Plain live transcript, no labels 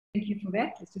Thank you for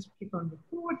that. Let's just click on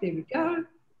record. There we go.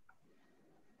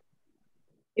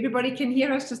 Everybody can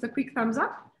hear us, just a quick thumbs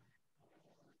up.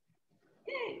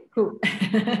 Yeah, cool.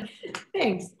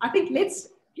 Thanks. I think let's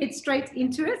get straight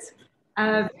into it.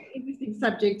 Very interesting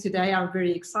subject today. I'm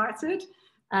very excited.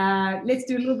 Let's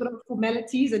do a little bit of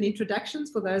formalities and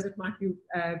introductions for those that might be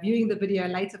viewing the video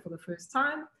later for the first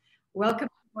time. Welcome,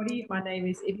 everybody. My name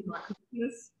is EVY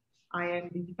MICHALOPOULOS. I am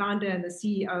the founder and the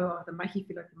CEO of the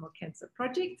Mechilopoulou Cancer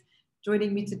Project.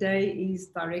 Joining me today is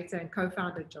Director and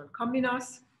Co-founder John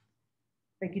Komnenos.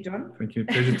 Thank you, John. Thank you.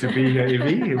 Pleasure to be here,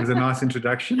 Evie. It was a nice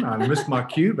introduction. I missed my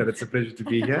cue, but it's a pleasure to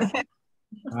be here.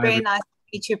 Very nice to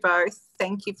meet you both.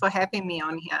 Thank you for having me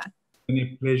on here.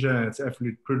 Any pleasure. It's an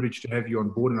absolute privilege to have you on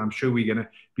board, and I'm sure we're going to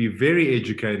be very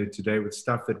educated today with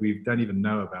stuff that we don't even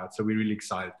know about. So we're really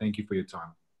excited. Thank you for your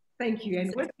time. Thank you.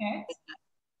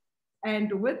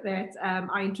 And with that,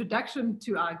 our introduction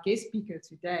to our guest speaker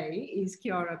today is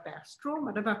KYARA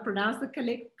Bergstrom. Have I pronounced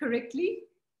it correctly?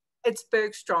 It's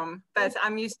Bergstrom, but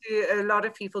I'm used to a lot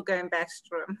of people going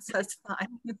Bergstrom, so it's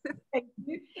fine. Thank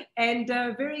you. And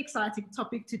a very exciting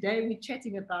topic today. We're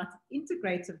chatting about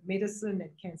integrative medicine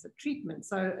and cancer treatment.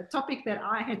 So a topic that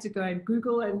I had to go and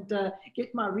Google and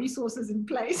get my resources in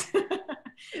place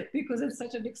because it's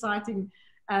such an exciting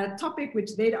topic,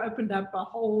 which then opened up a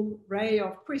whole array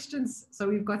of questions. So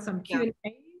we've got some Q&A.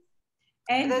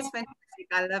 And that's fantastic.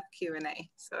 I love Q&A.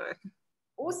 So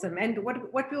awesome. And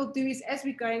what we'll do is, as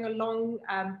we're going along,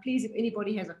 please, if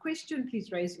anybody has a question, please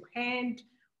raise your hand,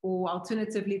 or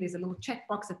alternatively, there's a little chat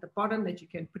box at the bottom that you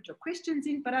can put your questions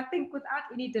in. But I think without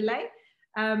any delay,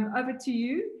 over to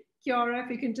you, KYARA,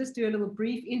 if you can just do a little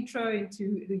brief intro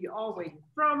into who you are, where you're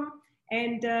from,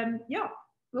 and yeah,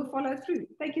 we'll follow through.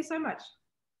 Thank you so much.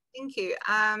 Thank you.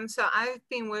 So I've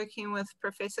been working with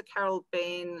Professor Prof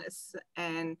Benn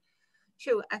and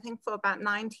I think for about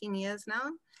 19 years now.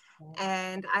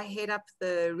 And I head up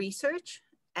the research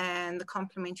and the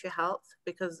complementary health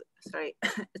because, sorry,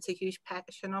 it's a huge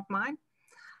passion of mine.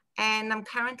 And I'm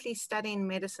currently studying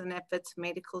medicine at Wits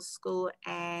Medical School,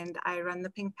 and I run the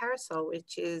Pink Parasol,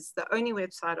 which is the only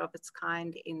website of its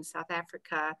kind in South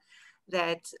Africa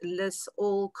that lists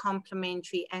all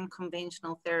complementary and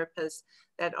conventional therapists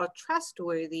that are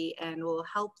trustworthy and will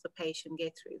help the patient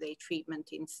get through their treatment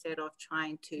instead of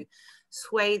trying to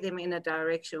sway them in a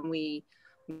direction we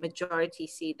majority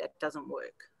see that doesn't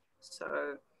work.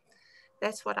 So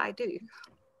that's what I do.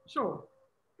 Sure.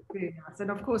 Very nice. And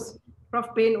of course,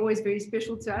 Prof Benn, always very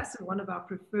special to us and one of our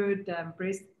preferred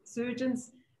breast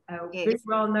surgeons. Yes. Very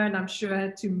well known, I'm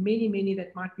sure, to many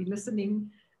that might be listening.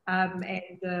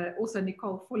 And also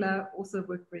Nicole Fuller also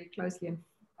worked very closely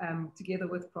and together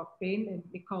with Prof Benn, and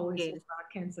Nicole is yes. our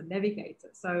cancer navigator.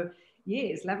 So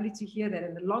yes, lovely to hear that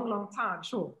in a long time.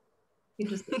 Sure.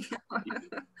 Interesting.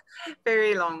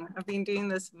 Very long. I've been doing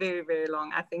this very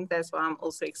long. I think that's why I'm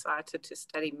also excited to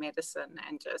study medicine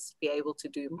and just be able to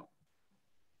do more.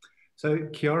 So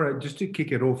KYARA, just to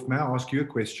kick it off, may I ask you a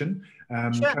question?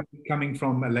 Sure. Coming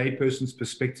from a layperson's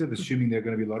perspective, assuming there are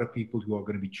going to be a lot of people who are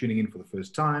going to be tuning in for the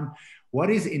first time,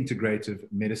 what is integrative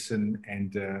medicine,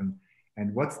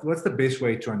 and what's the best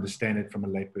way to understand it from a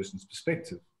layperson's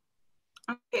perspective?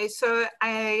 Okay, so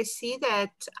I see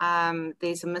that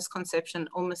there's a misconception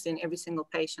almost in every single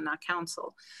patient I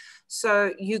counsel.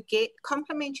 So you get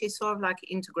complementary sort of like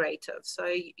integrative.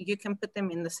 So you can put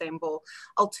them in the same bowl.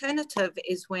 Alternative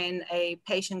is when a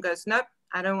patient goes, nope,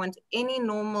 I don't want any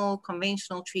normal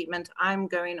conventional treatment. I'm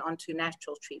going on to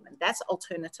natural treatment. That's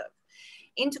alternative.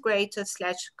 Integrative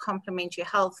 / complementary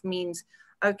health means,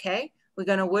 okay, we're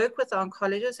going to work with the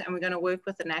oncologist and we're going to work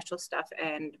with the natural stuff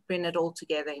and bring it all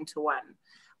together into one,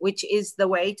 which is the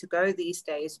way to go these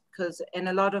days, because, and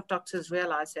a lot of doctors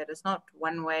realize that it's not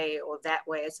one way or that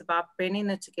way. It's about bringing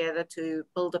it together to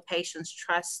build a patient's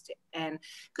trust. And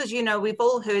because, you know, we've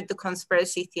all heard the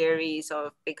conspiracy theories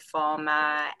of big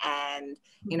pharma and,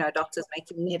 you know, doctors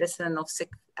making medicine of sick,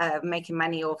 making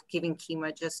money off giving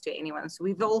chemo just to anyone. So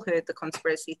we've all heard the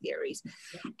conspiracy theories.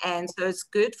 And so it's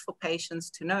good for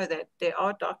patients to know that there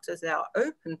are doctors that are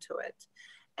open to it.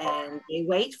 And they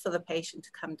wait for the patient to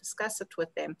come discuss it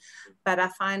with them. But I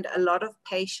find a lot of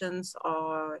patients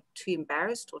are too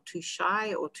embarrassed or too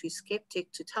shy or too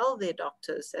skeptic to tell their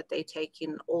doctors that they take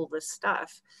in all this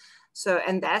stuff. So,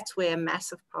 and that's where a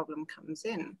massive problem comes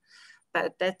in.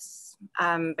 But that's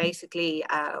basically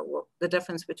the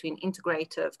difference between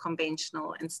integrative,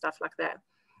 conventional, and stuff like that.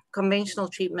 Conventional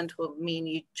treatment will mean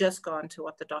you just go on to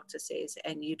what the doctor says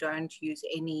and you don't use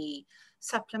any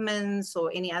supplements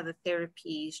or any other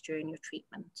therapies during your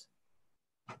treatment.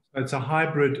 So it's a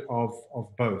hybrid of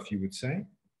both, you would say?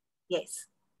 Yes.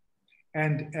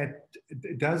 And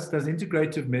does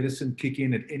integrative medicine kick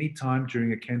in at any time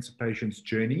during a cancer patient's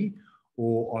journey,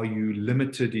 or are you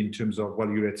limited in terms of, well,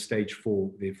 you're at stage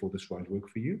 4, therefore this won't work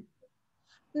for you?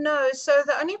 No, so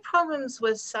the only problems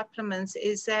with supplements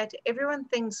is that everyone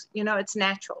thinks, you know, it's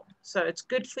natural. So it's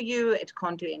good for you, it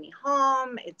can't do any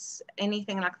harm, it's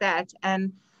anything like that.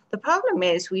 And the problem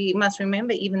is we must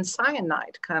remember even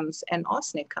cyanide comes and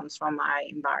arsenic comes from our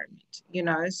environment, you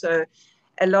know, so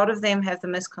a lot of them have the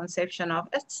misconception of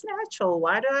it's natural.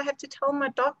 Why do I have to tell my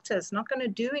doctor? It's not going to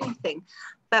do anything.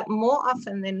 But more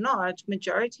often than not,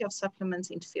 majority of supplements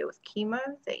interfere with chemo,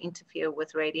 they interfere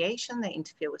with radiation, they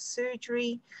interfere with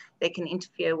surgery, they can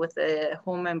interfere with a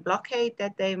hormone blockade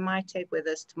that they might take, whether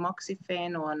it's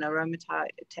tamoxifen or an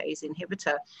aromatase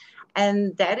inhibitor.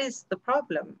 And that is the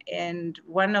problem. And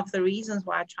one of the reasons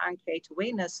why I try and create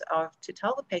awareness of to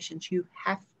tell the patient, you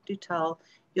have to tell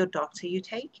your doctor you're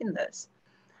taking this.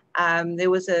 There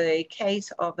was a case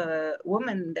of a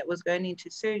woman that was going into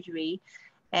surgery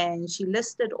and she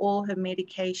listed all her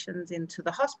medications into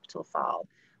the hospital file,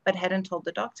 but hadn't told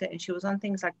the doctor. And she was on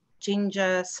things like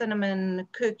ginger, cinnamon,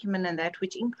 curcumin, and that,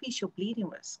 which increase your bleeding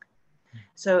risk.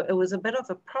 So it was a bit of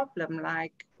a problem,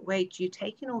 like, wait, you're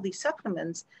taking all these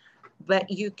supplements, but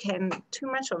you can, too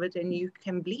much of it and you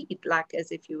can bleed like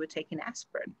as if you were taking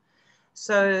aspirin.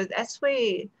 So that's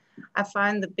where I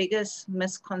find the biggest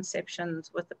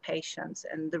misconceptions with the patients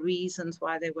and the reasons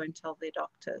why they won't tell their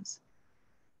doctors.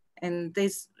 And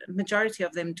there's a majority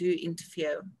of them do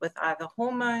interfere with either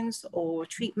hormones or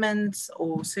treatments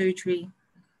or surgery.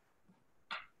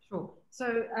 Sure.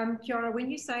 So, KYARA,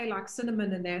 when you say like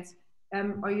cinnamon and that,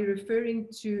 are you referring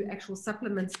to actual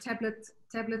supplements, tablet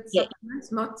Yeah.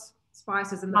 supplements, not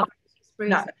spices and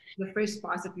the fresh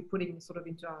spice that we're putting sort of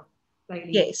into our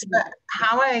daily? Yes, but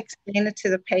how I explain it to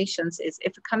the patients is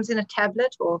if it comes in a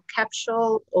tablet or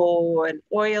capsule or an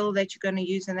oil that you're going to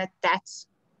use in it, that's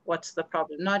what's the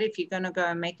problem. Not if you're going to go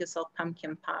and make yourself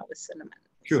pumpkin pie with cinnamon.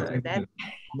 Sure, so that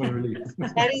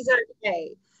is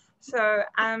okay. So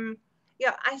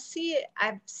yeah,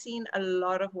 I've seen a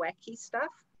lot of wacky stuff,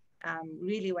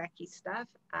 really wacky stuff.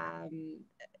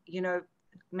 You know,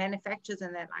 manufacturers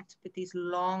and they like to put these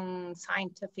long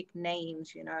scientific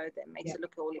names, you know, that makes it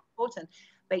look all important.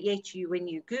 But yet when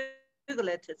you Google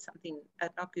it, it's something,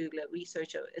 not Google it,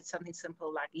 research it, it's something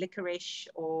simple like licorice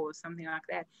or something like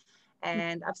that.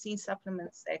 And I've seen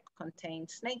supplements that contain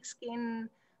snake skin,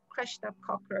 crushed up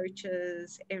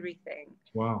cockroaches, everything.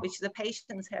 Wow. Which the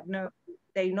patients have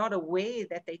they're not aware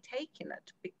that they're taking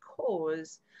it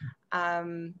because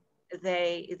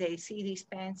they see these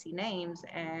fancy names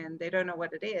and they don't know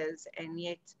what it is. And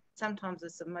yet sometimes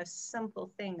it's the most simple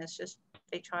thing. It's just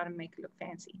they try to make it look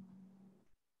fancy.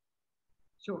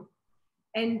 Sure.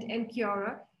 And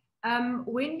KYARA,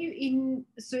 when you're in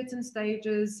certain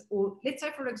stages, or let's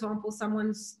say, for example,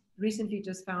 someone's recently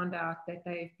just found out that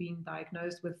they've been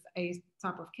diagnosed with a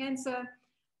type of cancer,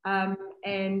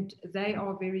 and they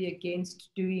are very against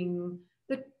doing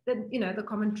the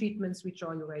common treatments, which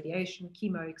are your radiation,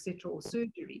 chemo, etc., or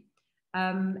surgery,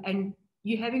 and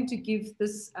you're having to give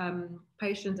this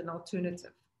patient an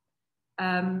alternative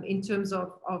in terms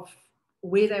of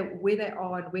where they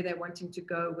are and where they're wanting to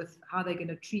go with how they're going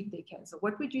to treat their cancer.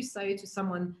 What would you say to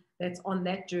someone that's on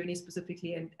that journey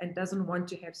specifically and doesn't want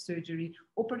to have surgery,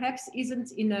 or perhaps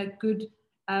isn't in a good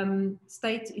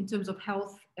state in terms of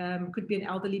health? Could be an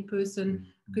elderly person,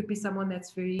 could be someone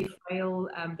that's very frail,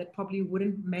 that probably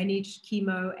wouldn't manage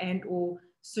chemo and or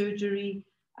surgery,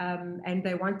 and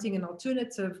they're wanting an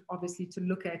alternative, obviously, to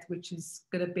look at, which is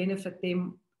going to benefit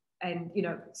them. And, you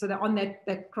know, so they're on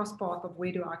that cross path of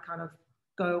where do I kind of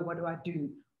go, what do I do?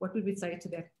 What would we say to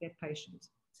that patient?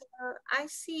 So I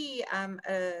see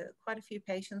quite a few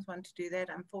patients want to do that.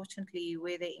 Unfortunately,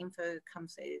 where their info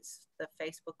comes is the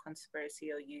Facebook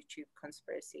conspiracy or YouTube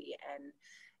conspiracy, and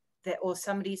or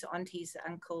somebody's auntie's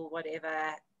uncle,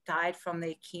 whatever, died from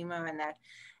their chemo and that.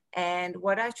 And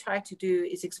what I try to do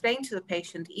is explain to the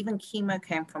patient, even chemo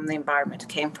came from the environment. It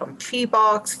came from tree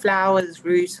barks, flowers,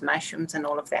 roots, mushrooms, and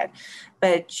all of that.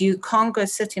 But you can't go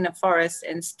sit in a forest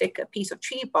and stick a piece of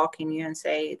tree bark in you and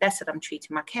say, that's it, I'm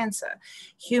treating my cancer.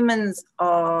 Humans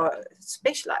are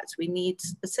specialized. We need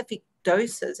specific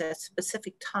doses at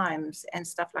specific times and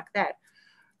stuff like that.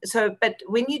 So, but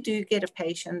when you do get a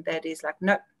patient that is like,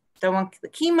 no, don't want the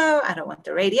chemo, I don't want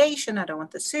the radiation, I don't want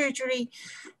the surgery,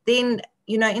 then,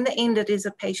 you know, in the end, it is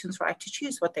a patient's right to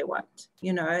choose what they want.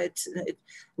 You know,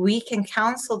 we can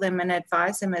counsel them and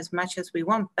advise them as much as we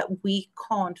want, but we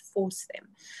can't force them.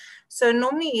 So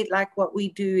normally, like what we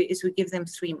do is we give them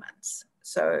 3 months.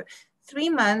 So 3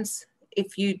 months,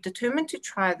 if you determine to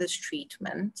try this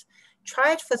treatment,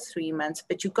 try it for 3 months,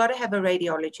 but you've got to have a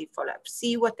radiology follow-up,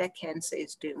 see what that cancer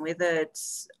is doing, whether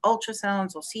it's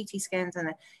ultrasounds or CT scans,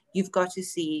 and you've got to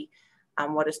see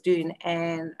what it's doing.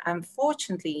 And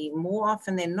unfortunately, more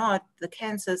often than not, the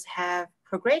cancers have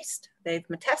progressed, they've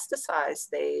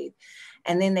metastasized,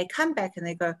 and then they come back and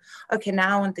they go, okay,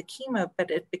 now I want the chemo,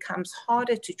 but it becomes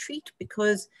harder to treat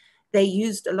because they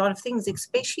used a lot of things,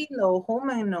 especially in the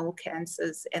hormonal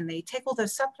cancers, and they take all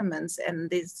those supplements, and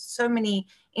there's so many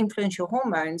influential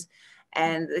hormones,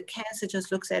 and the cancer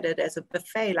just looks at it as a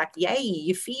buffet, like, yay,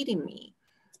 you're feeding me.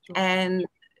 Sure. And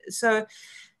so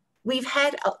we've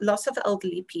had lots of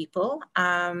elderly people.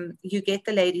 You get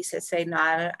the ladies that say,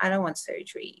 no, I don't want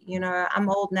surgery. You know, I'm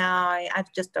old now, I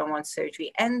just don't want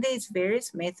surgery. And there's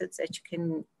various methods that you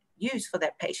can use for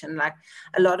that patient. Like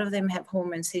a lot of them have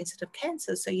hormone sensitive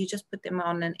cancer. So you just put them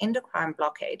on an endocrine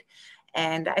blockade.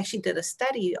 And I actually did a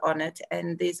study on it.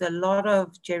 And there's a lot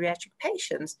of geriatric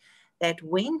patients that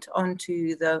went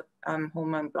onto the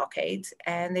hormone blockades,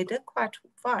 and they did quite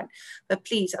fine. But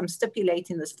please, I'm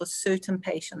stipulating this for certain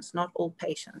patients, not all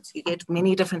patients. You get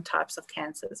many different types of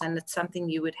cancers, and it's something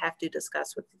you would have to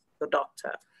discuss with your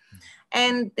doctor.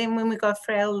 And then when we got a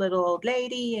frail little old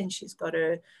lady and she's got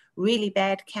a really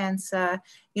bad cancer,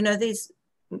 you know, there's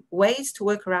ways to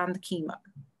work around the chemo.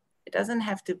 It doesn't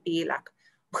have to be like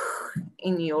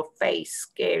in your face,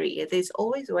 scary. There's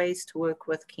always ways to work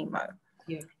with chemo.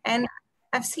 Yeah. And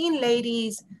I've seen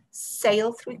ladies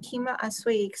sail through chemo, I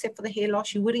swear, except for the hair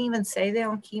loss. You wouldn't even say they're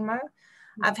on chemo.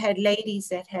 I've had ladies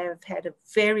that have had a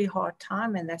very hard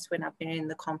time, and that's when I've been in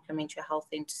the complementary health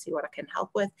end to see what I can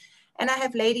help with. And I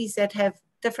have ladies that have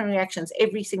different reactions.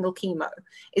 Every single chemo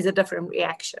is a different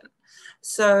reaction.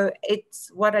 So it's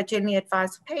what I generally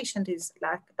advise the patient is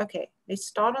like, okay, let's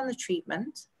start on the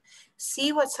treatment,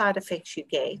 see what side effects you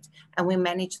get, and we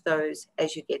manage those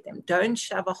as you get them. Don't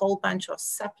shove a whole bunch of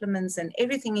supplements and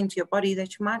everything into your body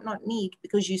that you might not need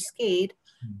because you're scared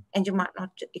and you might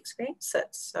not experience it.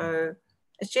 So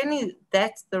it's generally,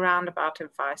 that's the roundabout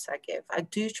advice I give. I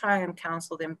do try and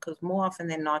counsel them because more often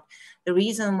than not, the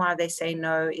reason why they say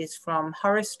no is from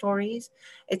horror stories.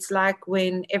 It's like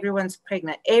when everyone's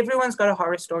pregnant. Everyone's got a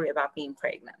horror story about being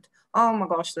pregnant. Oh my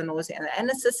gosh, the nausea. And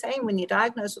it's the same when you're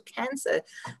diagnosed with cancer.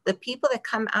 The people that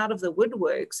come out of the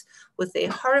woodworks with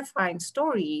their horrifying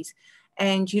stories,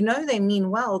 and you know they mean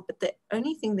well, but the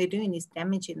only thing they're doing is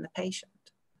damaging the patient.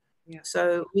 Yeah.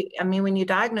 So, I mean, when you're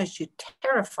diagnosed, you're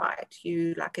terrified.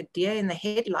 You like a deer in the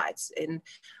headlights, and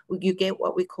you get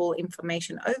what we call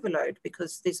information overload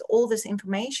because there's all this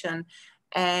information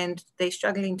and they're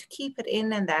struggling to keep it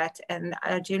in and that. And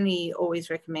I generally always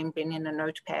recommend bringing a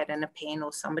notepad and a pen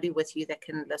or somebody with you that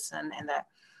can listen and that.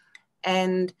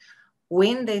 And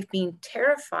when they've been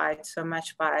terrified so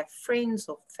much by friends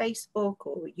or Facebook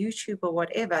or YouTube or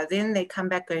whatever, then they come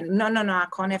back going, no, I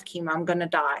can't have chemo. I'm going to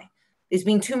die. There's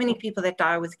been too many people that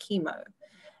die with chemo.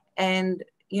 And,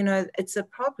 you know, it's a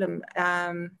problem.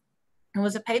 There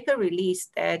was a paper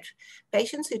released that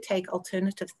patients who take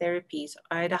alternative therapies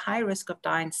are at a high risk of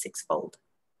dying 6-fold.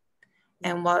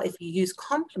 And while if you use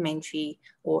complementary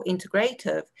or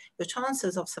integrative, your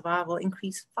chances of survival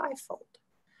increase 5-fold.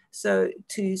 So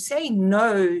to say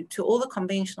no to all the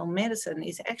conventional medicine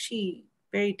is actually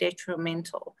very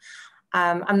detrimental.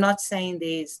 I'm not saying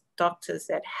there's doctors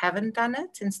that haven't done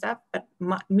it and stuff, but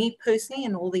me personally,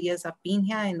 in all the years I've been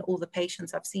here and all the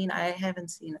patients I've seen, I haven't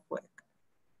seen it work,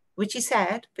 which is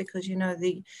sad because, you know,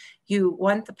 you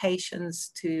want the patients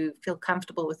to feel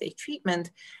comfortable with their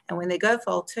treatment. And when they go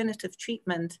for alternative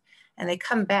treatment and they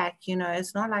come back, you know,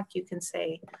 it's not like you can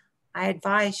say, I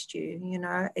advised you, you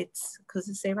know, it's because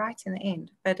it's their right in the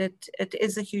end. But it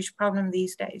is a huge problem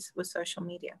these days with social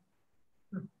media.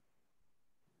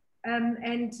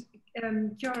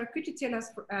 KYARA, could you tell us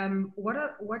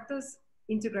what does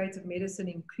integrative medicine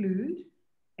include,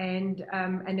 and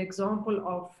an example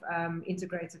of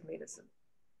integrative medicine?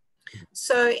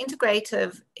 So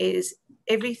integrative is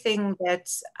everything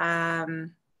that's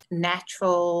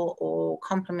natural or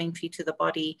complementary to the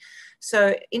body.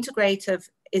 So integrative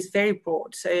is very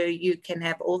broad. So you can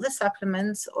have all the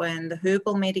supplements and the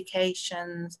herbal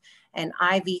medications and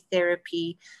IV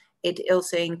therapy. It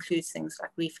also includes things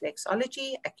like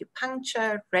reflexology,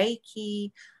 acupuncture,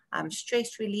 Reiki,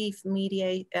 stress relief,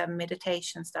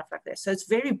 meditation, stuff like that. So it's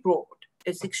very broad.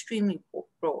 It's extremely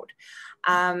broad.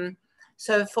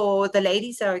 So for the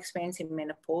ladies that are experiencing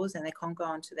menopause and they can't go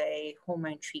on to their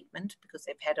hormone treatment because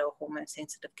they've had a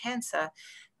hormone-sensitive cancer,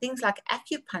 things like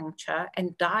acupuncture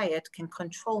and diet can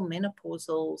control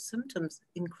menopausal symptoms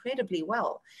incredibly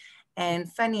well.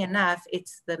 And funny enough,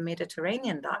 it's the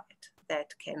Mediterranean diet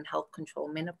that can help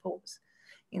control menopause,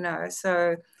 you know.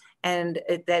 So And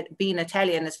that being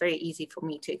Italian, is very easy for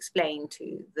me to explain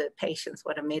to the patients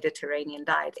what a Mediterranean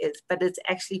diet is, but it's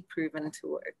actually proven to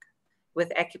work.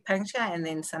 With acupuncture and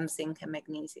then some zinc and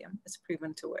magnesium, it's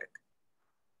proven to work.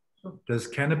 Does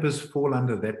cannabis fall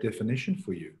under that definition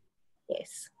for you?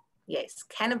 Yes, yes.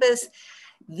 Cannabis,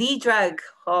 the drug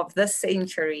of this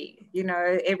century. You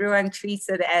know, everyone treats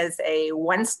it as a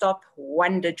one-stop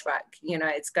wonder drug. You know,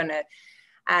 it's going to,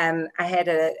 I had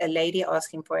a lady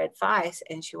asking for advice,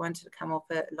 and she wanted to come off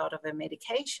a lot of her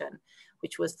medication,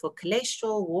 which was for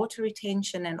cholesterol, water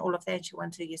retention, and all of that. She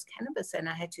wanted to use cannabis, and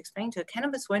I had to explain to her,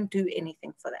 cannabis won't do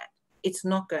anything for that. It's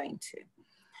not going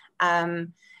to.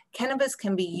 Cannabis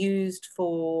can be used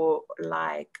for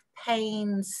like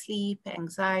pain, sleep,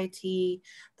 anxiety,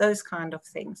 those kind of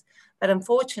things. But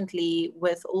unfortunately,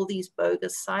 with all these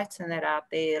bogus sites and that out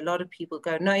there, a lot of people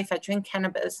go, no, if I drink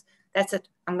cannabis, that's it,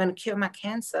 I'm going to cure my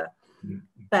cancer. Mm-hmm.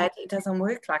 But it doesn't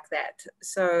work like that.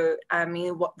 So, I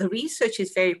mean, what the research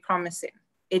is very promising.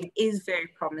 It is very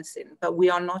promising, but we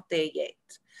are not there yet.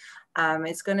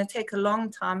 It's going to take a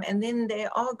long time, and then they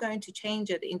are going to change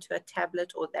it into a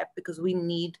tablet or that, because we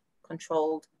need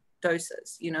controlled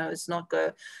doses. You know, it's not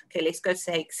go, okay, let's go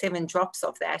take 7 drops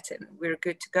of that and we're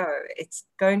good to go. It's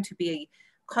going to be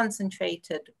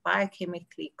concentrated,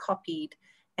 biochemically copied,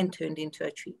 and turned into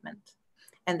a treatment.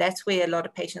 And that's where a lot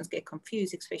of patients get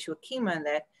confused, especially with chemo, and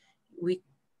that we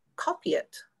copy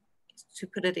it to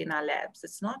put it in our labs.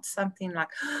 It's not something like,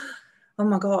 oh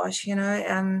my gosh, you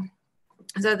know.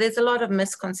 So there's a lot of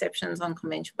misconceptions on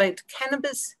convention, but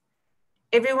cannabis,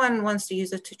 everyone wants to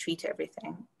use it to treat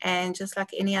everything. And just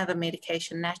like any other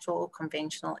medication, natural or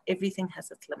conventional, everything has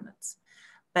its limits.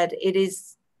 But it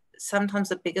is sometimes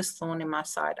the biggest thorn in my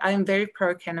side. I am very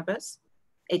pro-cannabis.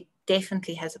 It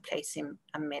definitely has a place in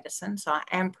medicine. So I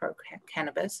am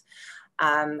pro-cannabis.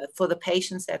 For the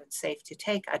patients that it's safe to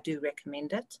take, I do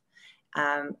recommend it.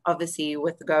 Obviously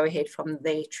with the go-ahead from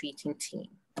their treating team.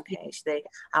 Okay, so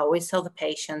I always tell the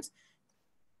patients,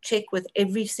 check with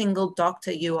every single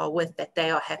doctor you are with that they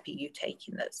are happy you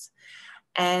taking this.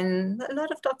 And a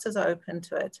lot of doctors are open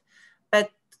to it.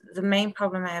 But the main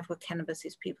problem I have with cannabis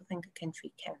is people think it can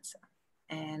treat cancer,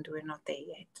 and we're not there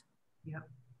yet. Yeah.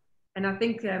 And I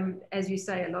think, as you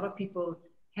say, a lot of people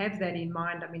have that in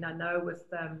mind. I mean, I know with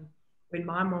when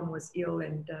my mom was ill,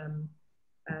 and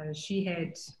she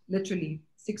had literally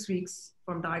 6 weeks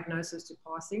from diagnosis to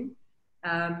passing.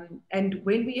 And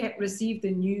when we had received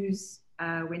the news,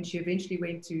 when she eventually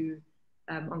went to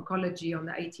oncology on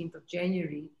the 18th of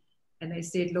January, and they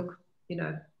said, look, you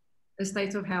know, the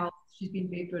state of health, she's been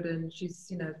bedridden, she's,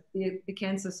 you know, the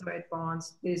cancer's so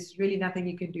advanced, there's really nothing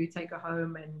you can do, take her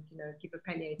home and, you know, give her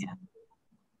palliative. Yeah.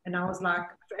 And I was like,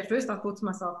 at first I thought to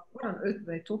myself, what on earth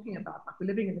are they talking about? Like, we're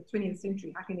living in the 20th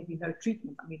century, how can there be no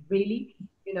treatment? I mean, really?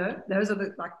 You know, those are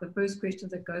the first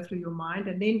questions that go through your mind.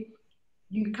 And then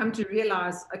you come to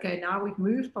realize, okay, now we've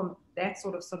moved from that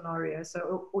sort of scenario.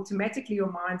 So automatically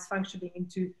your mind's functioning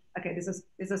into, okay,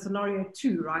 there's a scenario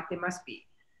 2, right? There must be.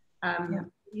 Yeah.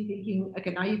 You're thinking,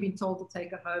 okay, now you've been told to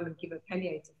take her home and give her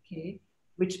palliative care,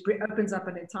 which opens up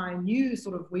an entire new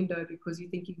sort of window, because you're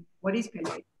thinking, what is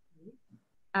palliative care?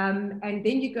 And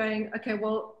then you're going, okay,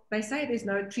 well, they say there's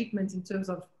no treatment in terms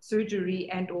of surgery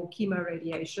and or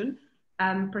chemoradiation.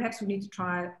 Perhaps we need to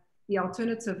try the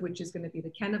alternative, which is going to be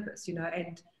the cannabis, you know.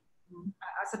 And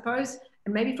I suppose,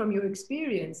 and maybe from your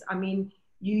experience, I mean,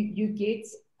 you get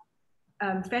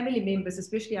family members,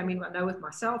 especially, I mean, I know with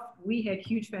myself, we had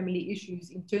huge family issues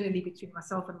internally between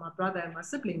myself and my brother and my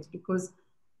siblings, because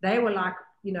they were like,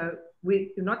 you know, we're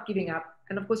not giving up.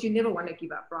 And of course, you never want to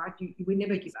give up, right? We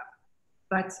never give up.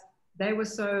 But they were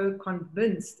so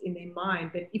convinced in their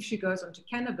mind that if she goes onto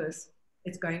cannabis,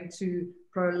 it's going to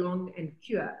prolong and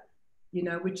cure. You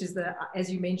know, which is the,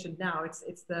 as you mentioned now,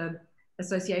 it's the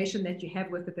association that you have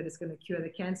with it that it's going to cure the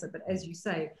cancer. But as you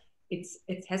say,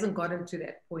 it hasn't gotten to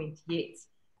that point yet.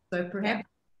 So perhaps,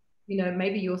 you know,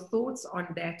 maybe your thoughts on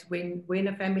that when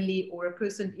a family or a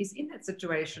person is in that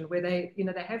situation where they, you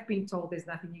know, they have been told there's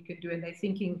nothing you can do, and they're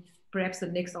thinking perhaps the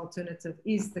next alternative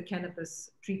is the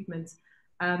cannabis treatment.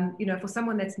 You know, for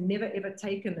someone that's never ever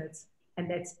taken it,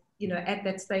 and that's, you know, at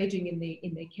that staging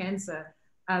in their cancer,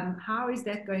 how is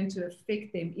that going to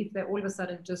affect them if they all of a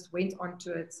sudden just went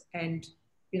onto it and,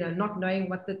 you know, not knowing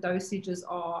what the dosages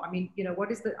are? I mean, you know,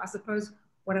 what is the, I suppose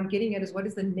what I'm getting at is, what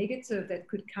is the negative that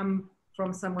could come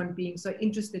from someone being so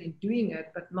interested in doing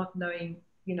it, but not knowing,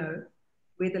 you know,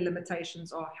 where the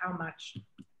limitations are, how much?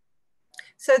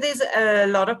 So there's a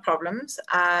lot of problems.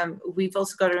 We've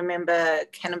also got to remember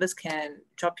cannabis can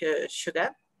drop your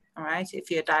sugar. All right. If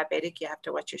you're diabetic, you have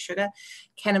to watch your sugar.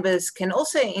 Cannabis can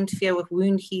also interfere with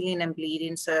wound healing and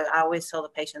bleeding. So I always tell the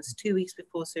patients 2 weeks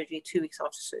before surgery, 2 weeks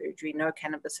after surgery, no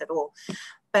cannabis at all.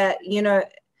 But, you know,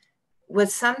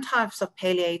 with some types of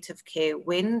palliative care,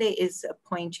 when there is a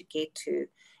point you get to,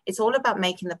 it's all about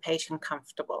making the patient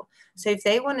comfortable. So if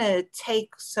they want to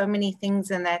take so many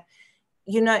things in that,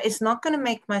 you know, it's not going to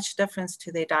make much difference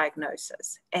to their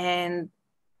diagnosis. And,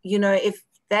 you know, if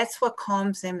that's what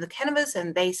calms them, the cannabis,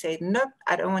 and they say, nope,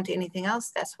 I don't want anything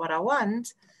else, that's what I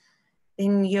want,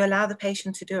 then you allow the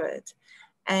patient to do it.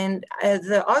 And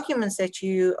the arguments that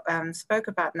you spoke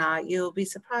about now, you'll be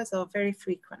surprised, are very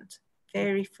frequent,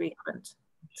 very frequent.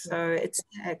 So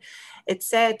it's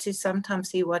sad to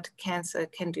sometimes see what cancer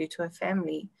can do to a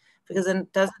family, because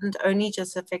it doesn't only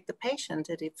just affect the patient,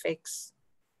 it affects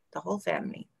the whole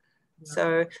family. Yeah.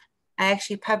 So I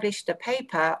actually published a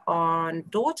paper on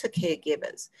daughter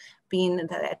caregivers being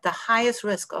at the highest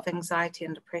risk of anxiety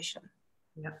and depression.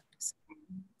 Yeah. So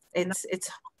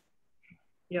it's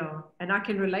yeah, and I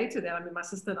can relate to that. I mean, my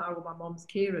sister and I were my mom's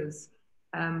carers,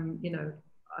 you know,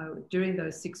 during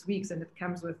those 6 weeks, and it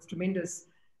comes with tremendous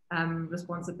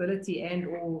responsibility and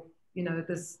or, you know,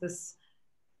 this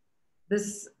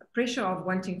pressure of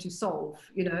wanting to solve,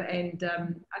 you know, and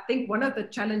I think one of the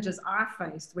challenges I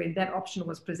faced when that option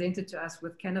was presented to us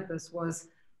with cannabis was,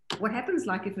 what happens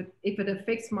like if it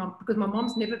affects because my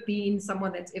mom's never been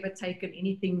someone that's ever taken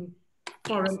anything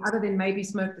foreign other than maybe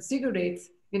smoked a cigarette,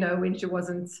 you know, when she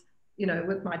wasn't, you know,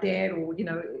 with my dad or, you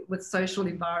know, with social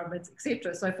environments,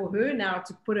 etc. So for her now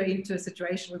to put her into a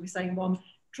situation where we're saying, Mom,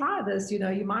 try this, you know,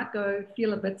 you might go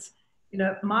feel a bit, you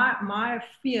know, my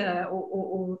fear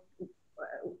or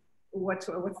what's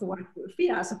the word?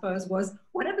 Fear, I suppose, was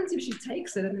what happens if she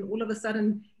takes it and then all of a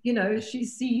sudden, you know, she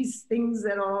sees things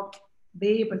that are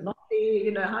there but not there,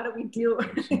 you know, how do we deal?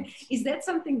 Is that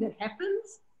something that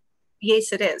happens?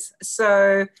 Yes, it is.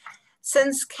 So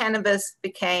since cannabis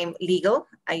became legal,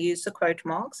 I use the quote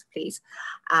marks, please,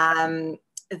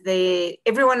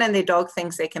 everyone and their dog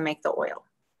thinks they can make the oil.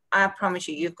 I promise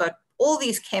you, you've got all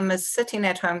these chemists sitting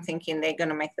at home thinking they're going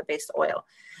to make the best oil.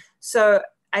 So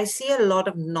I see a lot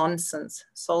of nonsense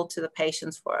sold to the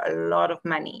patients for a lot of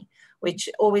money, which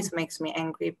always makes me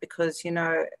angry because, you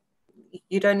know,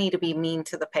 you don't need to be mean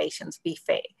to the patients, be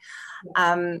fair.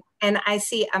 And I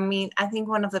see, I mean, I think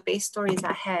one of the best stories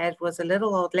I had was a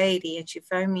little old lady, and she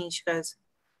phoned me and she goes,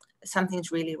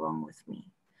 something's really wrong with me.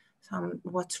 So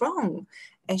what's wrong?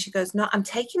 And she goes, no, I'm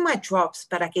taking my drops,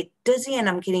 but I get dizzy and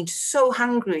I'm getting so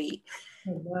hungry.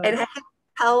 Oh, wow. And I had to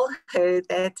tell her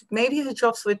that maybe her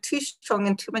drops were too strong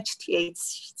and too much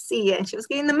THC, and she was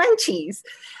getting the munchies.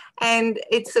 And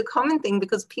it's a common thing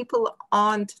because people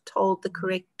aren't told the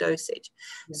correct dosage.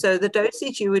 Yeah. So the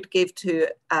dosage you would give to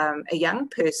a young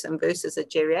person versus a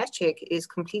geriatric is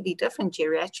completely different.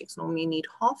 Geriatrics normally need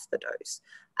half the dose.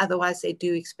 Otherwise, they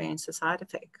do experience the side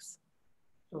effects.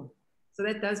 Sure. So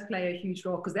that does play a huge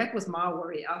role, because that was my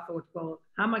worry. I thought, well,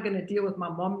 how am I going to deal with my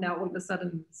mom now all of a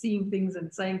sudden seeing things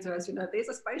and saying to us, you know, there's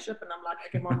a spaceship, and I'm like,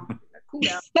 okay, Mom, cool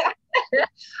down.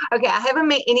 Okay, I haven't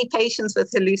met any patients with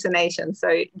hallucinations, so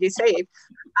you're safe.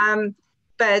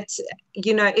 But,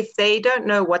 you know, if they don't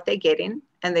know what they're getting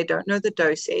and they don't know the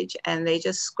dosage and they're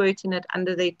just squirting it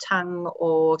under their tongue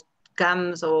or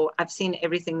gums, or I've seen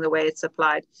everything the way it's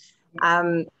applied,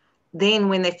 then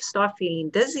when they start feeling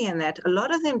dizzy and that, a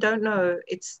lot of them don't know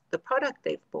it's the product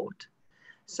they've bought.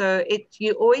 So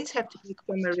you always have to be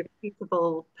from a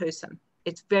reputable person.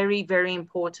 It's very, very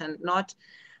important.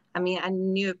 I mean, I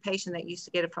knew a patient that used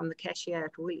to get it from the cashier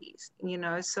at Woolies, you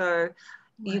know, so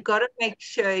you got to make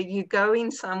sure you go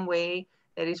in somewhere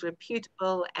that is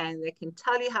reputable and they can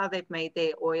tell you how they've made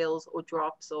their oils or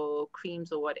drops or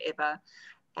creams or whatever.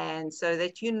 And so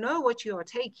that you know what you are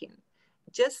taking.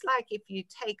 Just like if you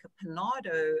take a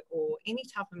Panado or any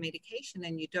type of medication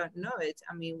and you don't know it,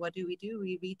 I mean, what do?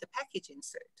 We read the package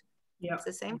insert. Yeah. It's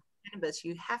the same with cannabis.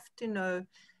 You have to know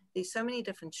there's so many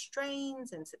different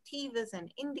strains and sativas and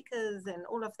indicas and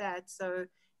all of that. So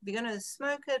if you're going to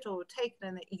smoke it or take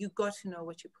it, you got to know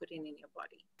what you're putting in your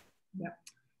body. Yeah.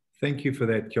 Thank you for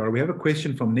that, KYARA. We have a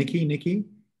question from Nikki. Nikki,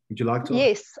 would you like to?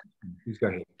 Yes. Please go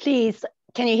ahead. Please.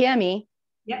 Can you hear me?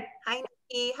 Yeah. Hi,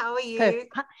 Nikki. How are you?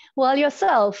 Well,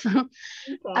 yourself.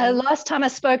 Okay. Last time I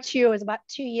spoke to you was about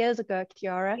 2 years ago,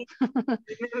 KYARA.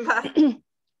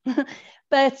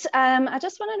 But I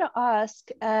just wanted to ask,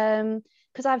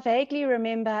 because I vaguely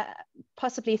remember,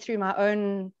 possibly through my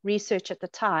own research at the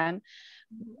time,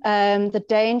 the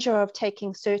danger of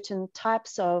taking certain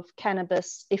types of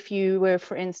cannabis if you were,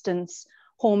 for instance,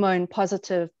 hormone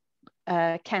positive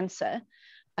cancer.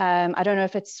 I don't know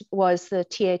if it was the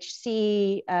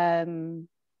THC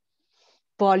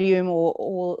volume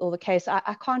or the case.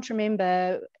 I can't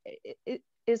remember.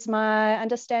 Is my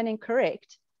understanding correct?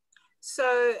 So,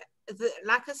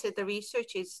 like I said, the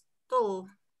research is still,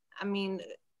 I mean,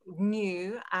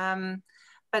 new.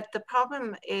 But the problem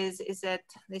is that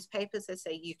there's papers that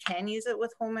say you can use it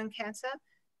with hormone cancer,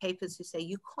 papers who say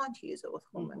you can't use it with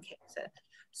hormone cancer.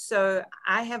 So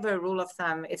I have a rule of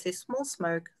thumb: if there's small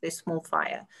smoke, there's small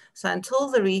fire. So until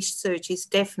the research is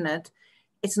definite,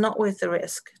 it's not worth the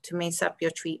risk to mess up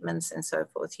your treatments and so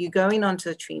forth. You're going onto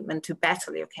a treatment to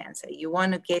battle your cancer. You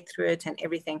want to get through it and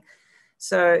everything.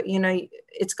 So, you know,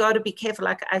 it's got to be careful.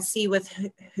 Like I see with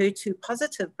HER2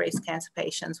 positive breast cancer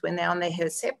patients, when they're on their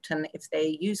Herceptin, if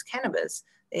they use cannabis,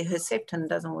 their Herceptin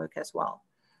doesn't work as well.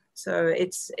 So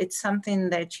it's something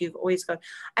that you've always got.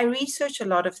 I research a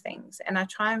lot of things and I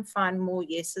try and find more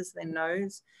yeses than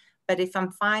nos. But if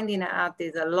I'm finding out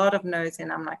there's a lot of no's,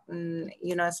 and I'm like,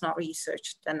 you know, it's not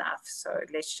researched enough. So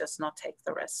let's just not take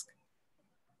the risk.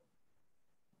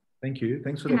 Thank you.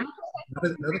 Thanks for that.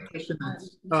 Another question.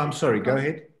 I'm sorry. Go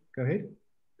ahead. Go ahead.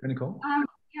 Nicole.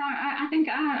 Yeah, I think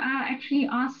I actually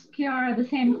asked KYARA the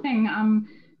same thing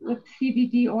with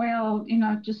CBD oil, you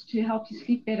know, just to help you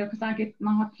sleep better, because I get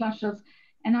my hot flushes.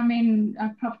 And I mean,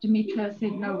 Prof Demetra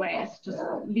said, no way, just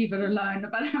leave it alone.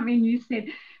 But I mean, you said,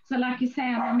 so like you say,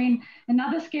 I mean,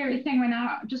 another scary thing when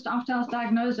just after I was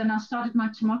diagnosed and I started my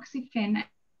tamoxifen,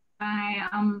 I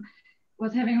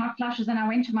was having hot flushes and I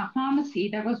went to my pharmacy.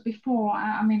 That was before,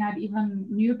 I mean, I'd even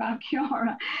knew about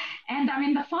KYARA. And I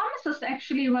mean, the pharmacist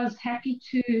actually was happy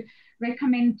to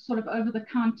recommend sort of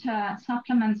over-the-counter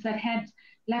supplements that had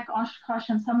black oshkosh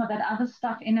and some of that other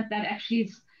stuff in it that actually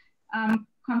is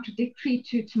contradictory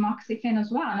to tamoxifen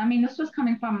as well. And I mean, this was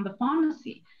coming from the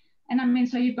pharmacy. And I mean,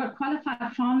 so you've got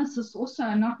qualified pharmacists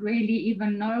also not really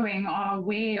even knowing or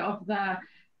aware of the,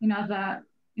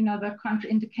 the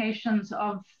contraindications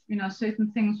of, certain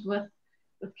things with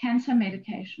cancer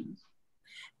medications.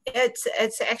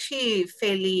 It's actually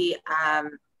fairly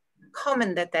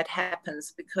common that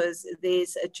happens, because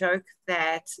there's a joke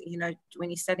that, when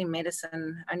you study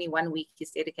medicine, only 1 week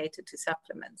is dedicated to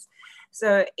supplements.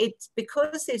 So it's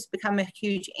because there's become a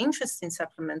huge interest in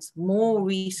supplements, more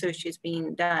research is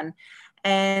being done.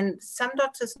 And some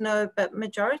doctors know, but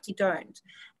majority don't.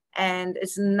 And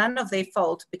it's none of their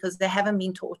fault because they haven't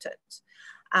been taught it.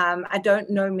 I don't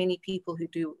know many people who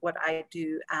do what I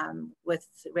do with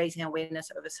raising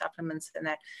awareness over supplements and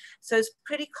that. So it's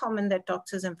pretty common that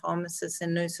doctors and pharmacists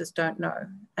and nurses don't know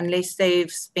unless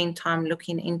they've spent time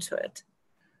looking into it.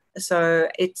 So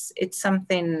it's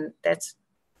something that's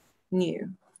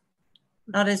new,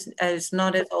 not as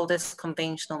old as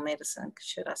conventional medicine,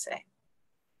 should I say.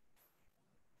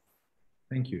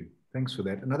 Thank you. Thanks for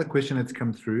that. Another question that's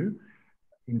come through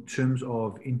in terms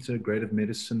of integrative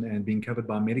medicine and being covered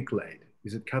by medical aid.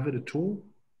 Is it covered at all?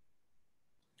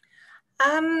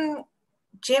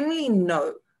 Generally,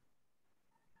 no,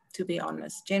 to be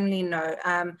honest. Generally, no.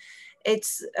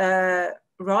 It's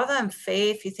rather unfair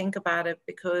if you think about it,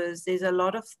 because there's a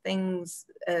lot of things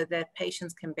that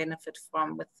patients can benefit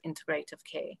from with integrative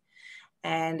care.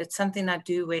 And it's something I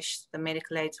do wish the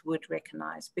medical aids would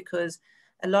recognize, because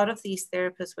a lot of these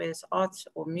therapists, whether it's art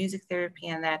or music therapy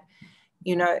and that,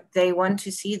 they want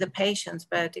to see the patients,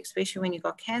 but especially when you've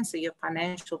got cancer, your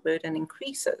financial burden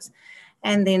increases.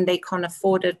 And then they can't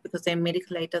afford it because their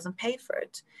medical aid doesn't pay for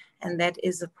it. And that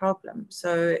is a problem.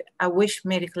 So I wish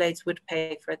medical aids would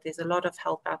pay for it. There's a lot of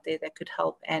help out there that could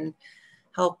help and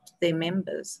help their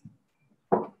members.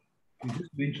 You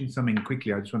just mentioned something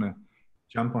quickly. I just want to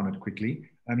jump on it quickly.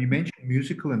 You mentioned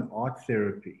musical and art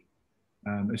therapy.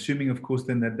 Assuming, of course,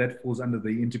 then that falls under the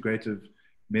integrative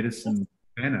medicine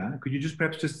banner. Could you just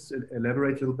perhaps just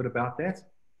elaborate a little bit about that?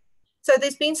 So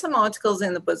there's been some articles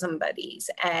in the Bosom Buddies,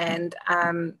 and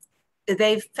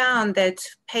they've found that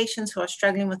patients who are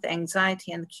struggling with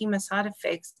anxiety and the chemo side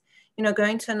effects,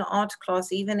 going to an art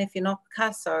class, even if you're not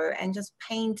Picasso, and just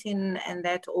painting and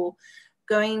that, or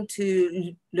going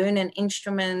to learn an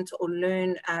instrument or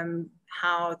learn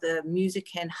how the music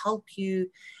can help you,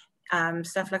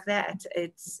 stuff like that.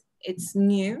 It's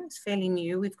new, it's fairly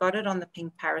new. We've got it on the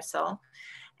Pink Parasol.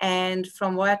 And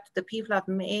from what the people I've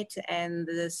met and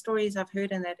the stories I've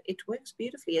heard, and that it works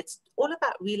beautifully. It's all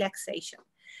about relaxation.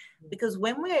 Because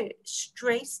when we're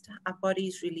stressed, our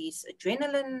bodies release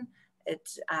adrenaline.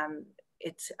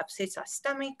 It upsets our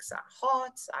stomachs, our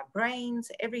hearts, our brains,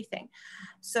 everything.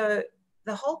 So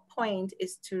the whole point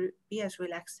is to be as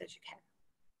relaxed as you can.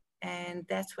 And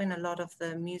that's when a lot of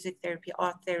the music therapy,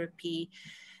 art therapy,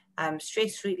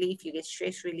 stress relief, you get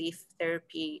stress relief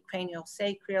therapy, cranial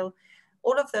sacral,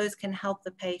 all of those can help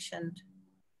the patient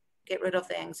get rid of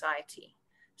the anxiety.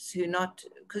 to not,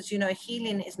 because, you know,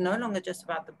 healing is no longer just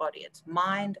about the body. It's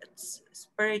mind, it's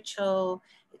spiritual,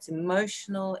 it's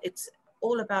emotional, it's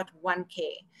all about one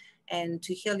care, and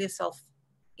to heal yourself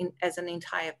as an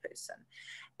entire person.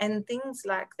 And things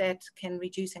like that can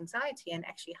reduce anxiety and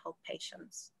actually help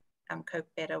patients cope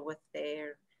better with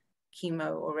their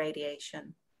chemo or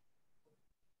radiation.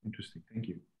 Interesting, thank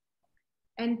you.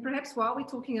 And perhaps while we're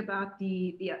talking about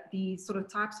the sort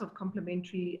of types of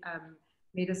complementary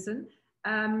medicine,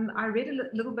 I read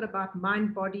a little bit about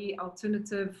mind-body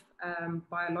alternative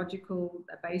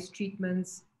biological-based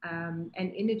treatments and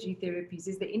energy therapies.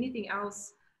 Is there anything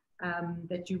else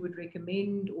that you would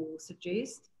recommend or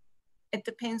suggest? It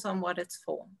depends on what it's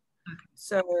for. Okay.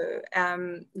 So,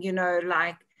 you know,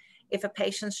 like if a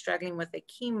patient's struggling with a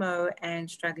chemo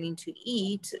and struggling to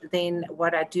eat, then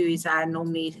what I do is I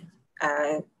normally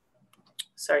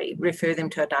refer them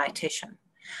to a dietitian,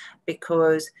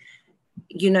 because,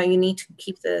 you know, you need to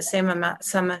keep the same amount,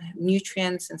 some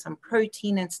nutrients and some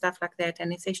protein and stuff like that.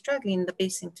 And if they're struggling, the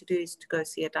best thing to do is to go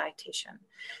see a dietitian.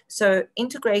 So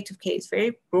integrative care is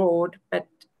very broad, but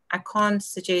I can't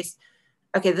suggest,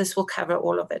 okay, this will cover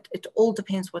all of it. It all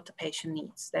depends what the patient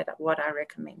needs, what I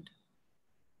recommend.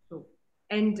 Sure.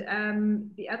 And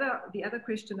the other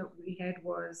question that we had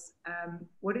was,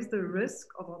 what is the risk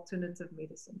of alternative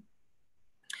medicine?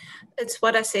 It's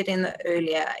what I said in the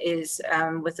earlier is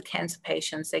with the cancer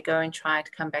patients, they go and try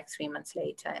to come back 3 months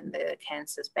later and the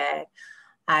cancer's bad.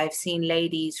 I've seen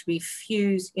ladies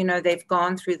refuse, you know, they've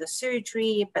gone through the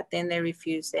surgery, but then they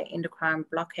refuse their endocrine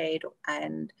blockade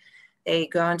and they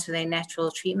go into their natural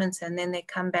treatments, and then they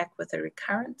come back with a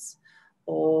recurrence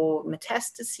or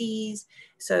metastases.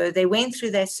 So they went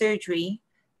through their surgery,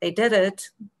 they did it,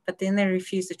 but then they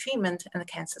refused the treatment and the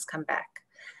cancer's come back.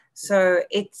 So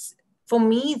it's, for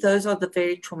me, those are the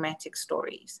very traumatic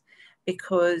stories,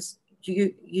 because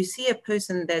you see a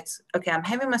person that's, okay, I'm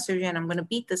having my surgery and I'm going to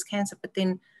beat this cancer, but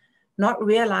then not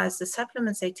realize the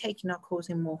supplements they're taking are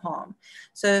causing more harm.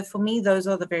 So for me, those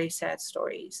are the very sad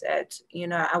stories that, you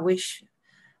know, I wish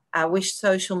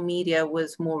social media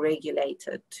was more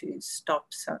regulated to stop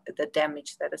the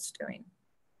damage that it's doing.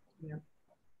 Yeah.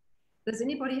 Does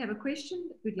anybody have a question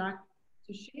that we'd like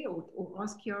to share or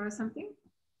ask KYARA something?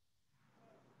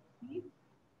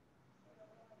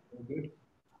 All good.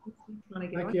 Hi,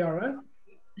 KYARA.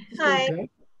 Hi. Okay.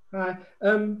 Hi.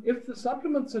 If the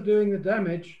supplements are doing the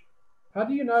damage, how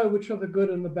do you know which are the good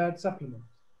and the bad supplements?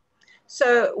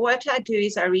 So what I do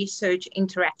is I research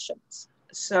interactions.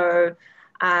 So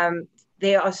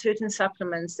there are certain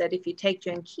supplements that if you take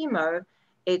during chemo,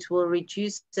 it will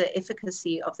reduce the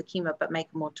efficacy of the chemo, but make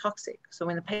it more toxic. So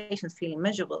when the patient's feeling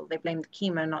miserable, they blame the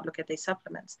chemo and not look at their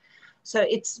supplements. So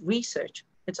it's research.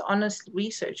 It's honest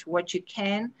research. What you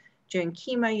can during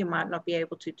chemo, you might not be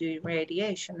able to do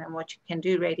radiation, and what you can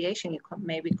do radiation, you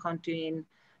maybe can't do in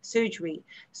surgery.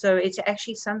 So it's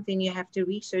actually something you have to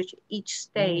research each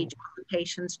stage of the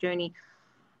patient's journey.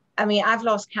 I mean, I've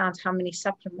lost count how many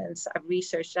supplements I've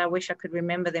researched. I wish I could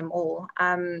remember them all.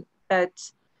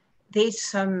 But there's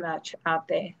so much out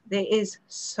there. There is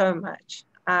so much.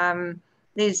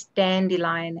 There's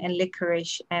dandelion and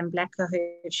licorice and black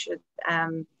cohosh.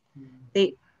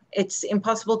 It's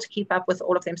impossible to keep up with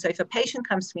all of them. So if a patient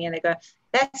comes to me and they go,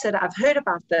 that's it, I've heard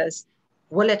about this,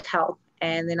 will it help?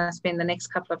 And then I spend the next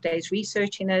couple of days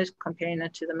researching it, comparing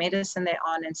it to the medicine they're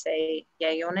on, and say,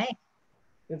 yay or nay.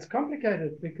 It's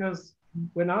complicated because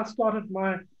when I started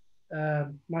my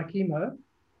my chemo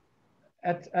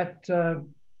at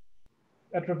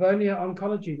Rivonia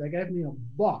Oncology, they gave me a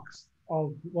box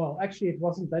of, well, actually it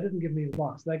wasn't, they didn't give me the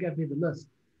box, they gave me the list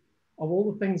of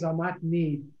all the things I might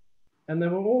need. And they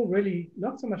were all really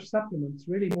not so much supplements,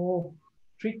 really more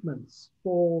treatments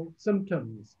for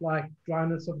symptoms like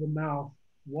dryness of the mouth,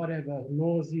 whatever,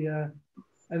 nausea,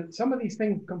 and some of these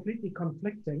things completely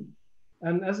conflicting.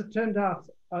 And as it turned out,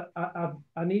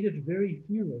 I needed very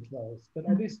few of those, but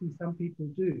obviously some people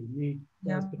do need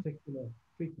those particular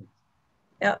treatments.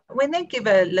 Yeah, when they give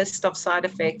a list of side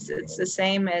effects, it's the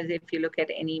same as if you look at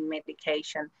any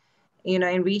medication. You know,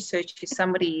 in research, if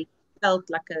somebody felt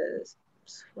like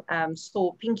a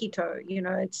sore pinky toe, you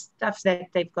know, it's stuff that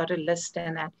they've got a list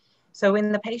in that. So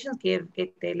when the patients get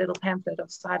their little pamphlet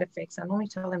of side effects, I normally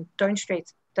tell them, don't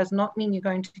stress. Does not mean you're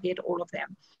going to get all of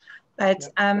them. But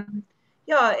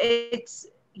yeah, it's,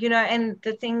 you know, and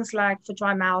the things like for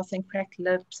dry mouth and cracked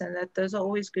lips, and that, those are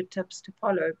always good tips to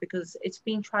follow because it's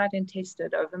been tried and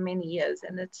tested over many years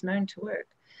and it's known to work.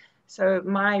 So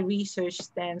my research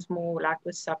stands more like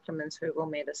with supplements, herbal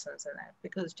medicines and that,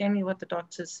 because generally what the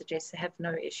doctors suggest, they have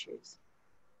no issues.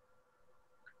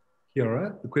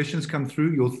 KYARA, the questions come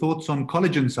through. Your thoughts on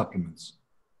collagen supplements?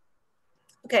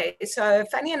 Okay, so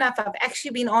funny enough, I've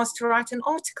actually been asked to write an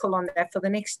article on that for the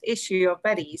next issue of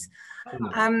Buddies.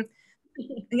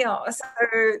 Yeah, so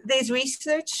there's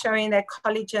research showing that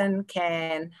collagen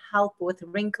can help with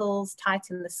wrinkles,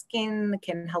 tighten the skin,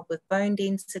 can help with bone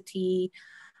density.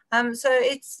 So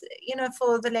it's, you know,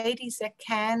 for the ladies that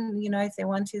can, you know, if they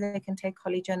want to, they can take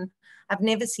collagen. I've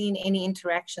never seen any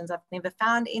interactions. I've never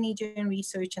found any during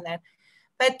research on that.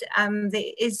 But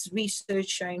there is research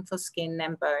showing for skin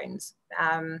and bones,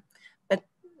 but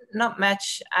not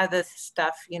much other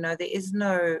stuff. You know, there is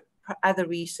no other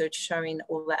research showing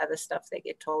all the other stuff they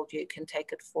get told you can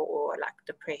take it for, like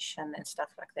depression and stuff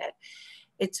like that.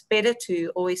 It's better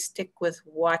to always stick with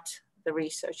what the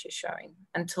research is showing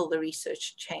until the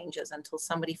research changes, until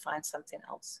somebody finds something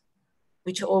else,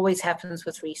 which always happens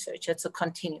with research. It's a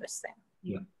continuous thing.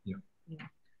 Yeah.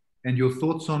 And your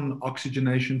thoughts on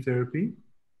oxygenation therapy?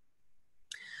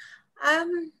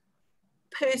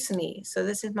 Personally, so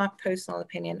this is my personal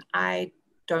opinion, I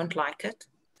don't like it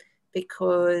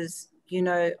because, you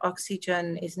know,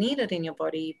 oxygen is needed in your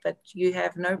body, but you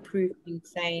have no proof in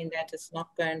saying that it's not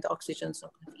going, the oxygen's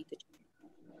not going to feed the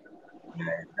gene. You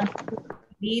know, some people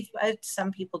believe it,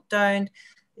 some people don't.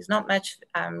 There's not much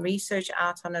research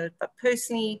out on it, but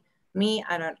personally, me,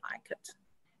 I don't like it.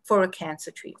 For a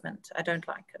cancer treatment, I don't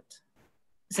like it.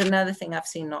 It's another thing I've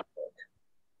seen not work.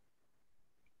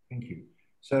 Thank you.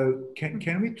 So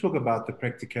can we talk about the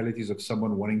practicalities of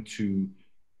someone wanting to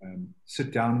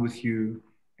sit down with you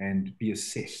and be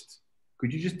assessed?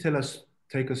 Could you just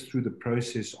take us through the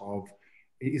process of,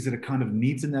 is it a kind of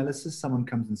needs analysis? Someone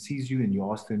comes and sees you and you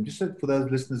ask them, just so for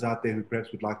those listeners out there who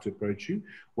perhaps would like to approach you,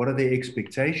 what are their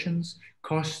expectations,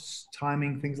 costs,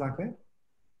 timing, things like that?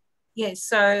 Yes,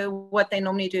 so what they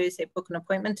normally do is they book an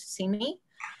appointment to see me,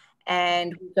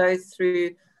 and we go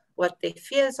through what their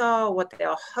fears are, what they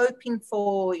are hoping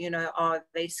for, you know, are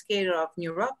they scared of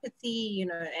neuropathy, you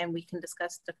know, and we can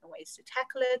discuss different ways to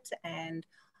tackle it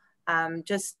and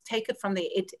just take it from there.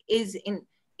 It is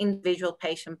individual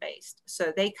patient based.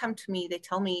 So they come to me, they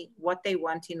tell me what they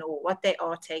want in or what they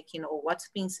are taking or what's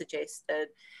being suggested,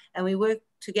 and we work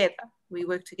together. We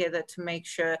work together to make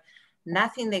sure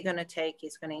nothing they're going to take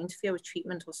is going to interfere with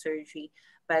treatment or surgery,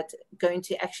 but going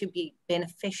to actually be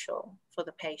beneficial for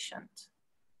the patient.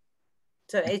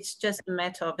 So it's just a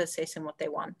matter of assessing what they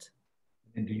want.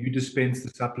 And do you dispense the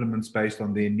supplements based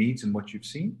on their needs and what you've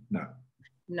seen? No.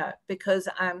 No, because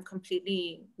I'm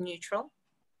completely neutral.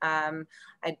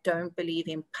 I don't believe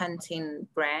in punting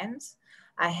brands.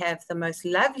 I have the most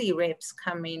lovely reps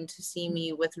come in to see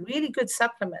me with really good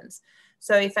supplements.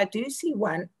 So if I do see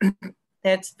one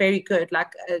that's very good,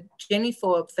 like Jenny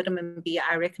for vitamin B,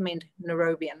 I recommend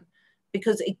Neurobian,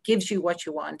 because it gives you what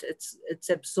you want. It's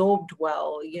absorbed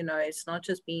well, you know, it's not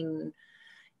just being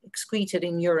excreted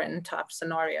in urine type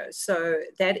scenarios. So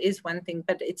that is one thing,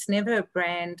 but it's never a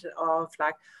brand of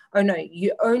like, oh no,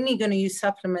 you're only going to use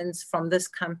supplements from this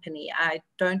company. I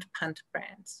don't punt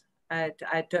brands.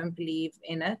 I don't believe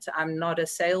in it. I'm not a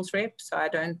sales rep, so I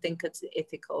don't think it's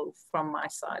ethical from my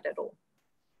side at all.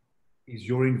 Is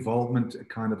your involvement a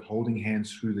kind of holding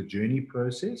hands through the journey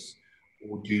process?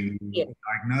 Or do you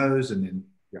diagnose and then,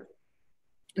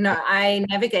 No, I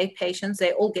navigate patients.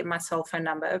 They all get my cell phone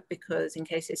number because in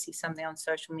case they see something on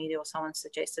social media or someone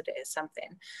suggested it as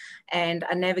something, and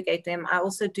I navigate them. I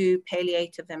also do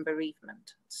palliative and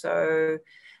bereavement. So,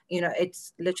 you know,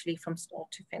 it's literally from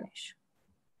start to finish.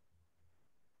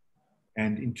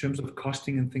 And in terms of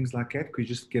costing and things like that, could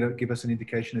you just give us an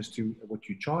indication as to what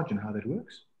you charge and how that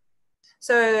works?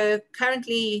 So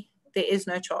currently there is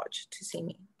no charge to see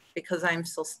me because I'm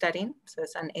still studying. So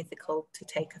it's unethical to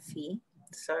take a fee.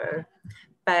 So,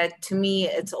 but to me,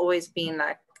 it's always been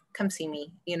like, come see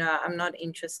me. You know, I'm not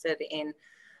interested in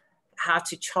how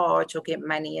to charge or get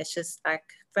money. It's just like,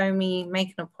 phone me,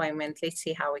 make an appointment. Let's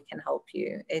see how we can help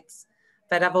you.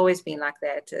 But I've always been like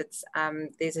that.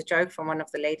 There's a joke from one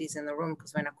of the ladies in the room,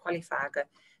 because when I qualify, I go,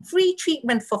 free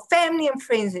treatment for family and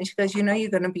friends. And she goes, you know, you're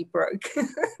going to be broke.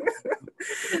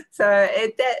 So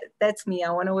that's me.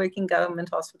 I want to work in government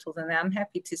hospitals, and I'm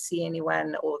happy to see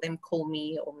anyone or them call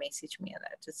me or message me. And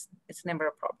that it's never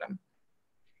a problem.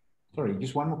 Sorry,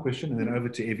 just one more question and then over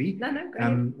to Evie.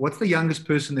 No, what's the youngest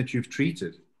person that you've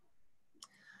treated?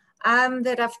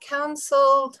 That I've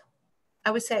counseled,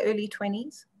 I would say early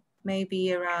 20s,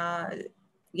 maybe around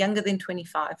younger than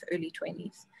 25, early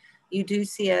 20s. You do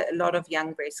see a lot of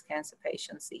young breast cancer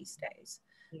patients these days.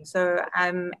 Yeah. So,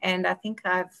 and I think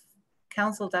I've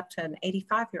counseled up to an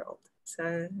 85-year-old.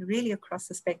 So really across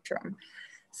the spectrum.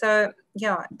 So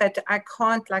yeah, but I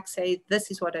can't like say,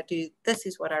 this is what I do, this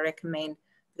is what I recommend,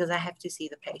 because I have to see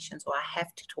the patients or I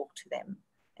have to talk to them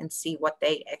and see what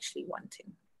they actually want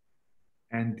in.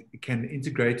 And can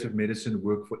integrative medicine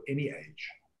work for any age?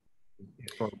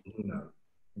 As far as you know,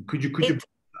 and could you put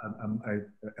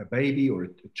a baby or a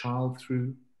child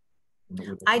through?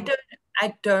 I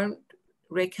don't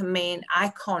recommend.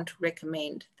 I can't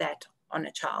recommend that on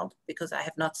a child because I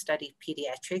have not studied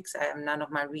pediatrics. None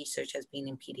of my research has been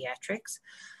in pediatrics.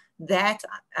 That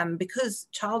because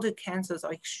childhood cancers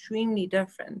are extremely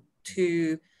different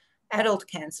to adult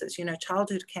cancers. You know,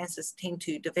 childhood cancers tend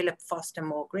to develop faster and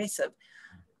more aggressive.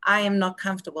 I am not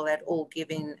comfortable at all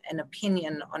giving an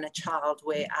opinion on a child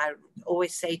where I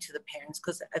always say to the parents,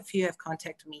 because a few have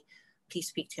contacted me, please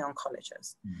speak to your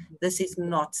oncologist. Mm-hmm. This is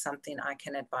not something I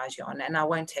can advise you on, and I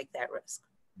won't take that risk.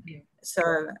 Yeah.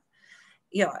 So,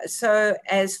 yeah, so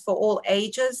as for all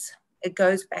ages, it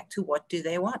goes back to what do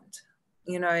they want?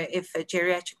 You know, if a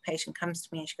geriatric patient comes to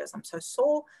me and she goes, I'm so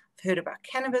sore, I've heard about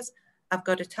cannabis, I've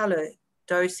got to tell her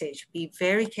dosage, be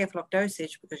very careful of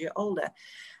dosage because you're older.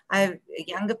 A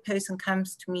younger person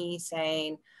comes to me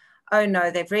saying, oh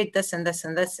no, they've read this and this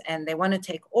and this, and they want to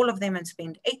take all of them and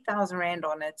spend 8,000 Rand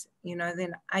on it, you know,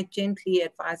 then I gently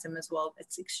advise them as well.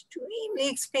 It's extremely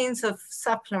expensive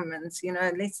supplements, you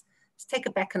know, let's take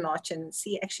it back a notch and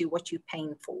see actually what you're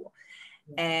paying for.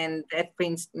 And that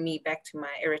brings me back to my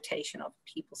irritation of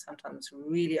people sometimes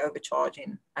really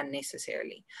overcharging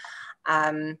unnecessarily.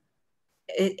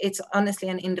 It's honestly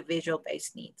an individual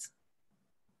based needs.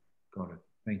 Got it.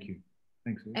 Thank you.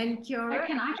 Thanks. And KYARA?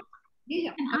 Can I ask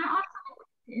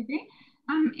something?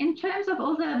 In terms of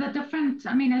all the different,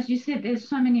 I mean, as you said, there's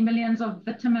so many millions of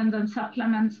vitamins and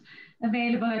supplements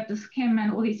available at Dis-Chem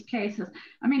and all these places.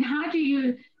 I mean, how do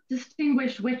you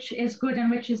distinguish which is good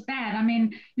and which is bad? I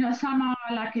mean, you know, some are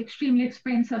like extremely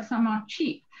expensive, some are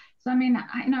cheap. So, I mean,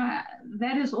 you know,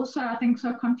 that is also, I think,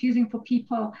 so confusing for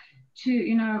people to,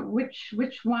 you know,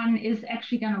 which one is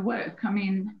actually going to work. I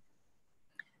mean,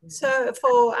 so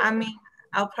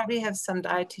I'll probably have some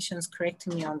dietitians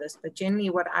correcting me on this, but generally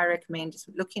what I recommend is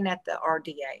looking at the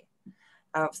RDA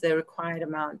of the required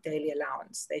amount daily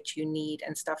allowance that you need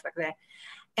and stuff like that.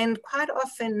 And quite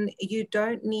often you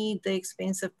don't need the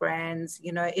expensive brands,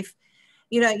 you know, if,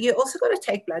 you know, you also got to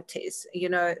take blood tests, you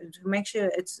know, to make sure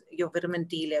your vitamin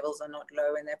D levels are not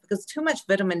low in there, because too much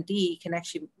vitamin D can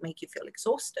actually make you feel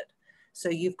exhausted. So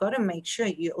you've got to make sure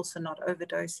you're also not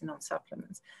overdosing on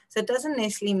supplements. So it doesn't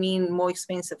necessarily mean more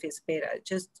expensive is better.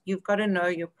 Just you've got to know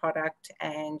your product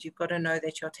and you've got to know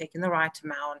that you're taking the right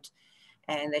amount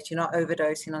and that you're not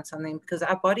overdosing on something, because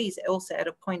our bodies also at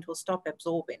a point will stop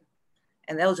absorbing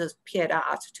and they'll just pee it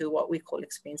out to what we call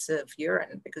expensive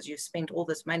urine because you've spent all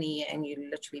this money and you're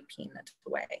literally peeing it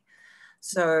away.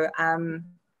 So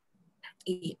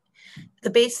the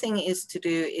best thing is to do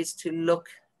is to look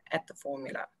at the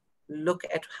formula. Look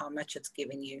at how much it's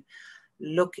giving you.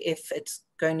 Look if it's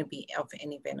going to be of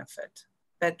any benefit.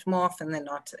 But more often than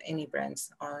not, any brands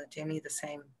are generally the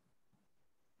same.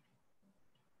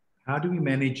 How do we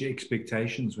manage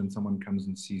expectations when someone comes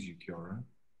and sees you, KYARA?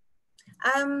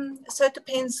 So it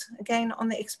depends, again, on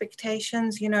the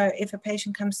expectations. You know, if a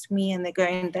patient comes to me and they're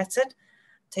going, that's it,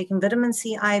 taking vitamin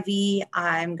C IV,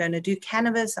 I'm going to do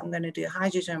cannabis, I'm going to do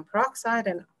hydrogen peroxide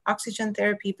and oxygen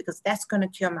therapy because that's going to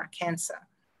cure my cancer.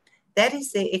 That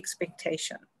is their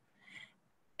expectation.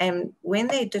 And when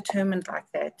they're determined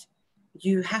like that,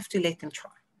 you have to let them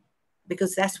try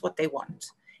because that's what they want,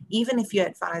 even if you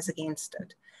advise against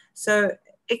it. So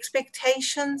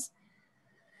expectations,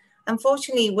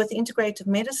 unfortunately, with integrative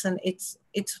medicine, it's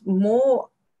more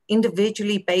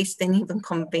individually based than even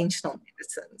conventional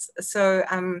medicines. So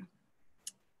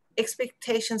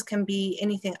expectations can be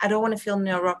anything. I don't want to feel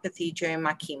neuropathy during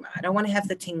my chemo. I don't want to have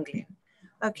the tingling.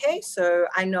 Okay, so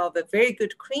I know of a very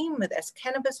good cream that's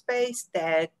cannabis-based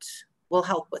that will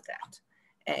help with that.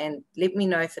 And let me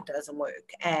know if it doesn't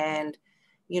work. And,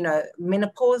 you know,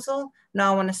 menopausal,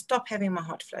 now I want to stop having my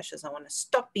hot flushes. I want to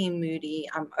stop being moody.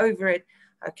 I'm over it.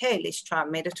 Okay, let's try a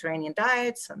Mediterranean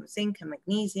diet, some zinc and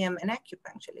magnesium and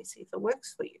acupuncture. Let's see if it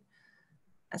works for you.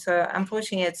 And so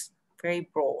unfortunately, it's very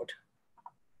broad.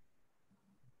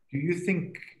 Do you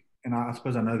think, and I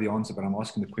suppose I know the answer, but I'm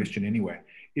asking the question anyway,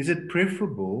 is it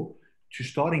preferable to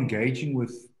start engaging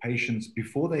with patients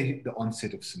before the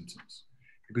onset of symptoms?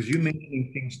 Because you're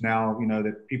mentioning things now, you know,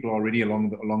 that people are already along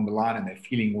the line and they're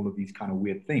feeling all of these kind of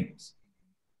weird things.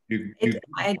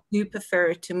 I do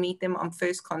prefer to meet them on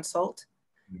first consult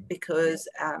because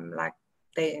like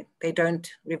they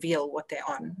don't reveal what they're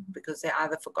on because they're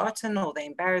either forgotten or they're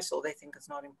embarrassed or they think it's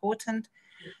not important.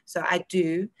 So I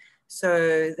do,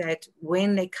 so that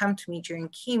when they come to me during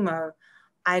chemo,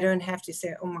 I don't have to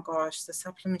say, oh my gosh, the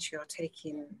supplement you're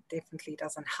taking definitely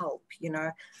doesn't help. You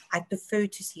know, I prefer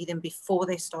to see them before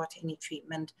they start any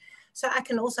treatment. So I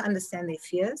can also understand their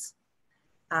fears,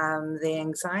 their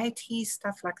anxiety,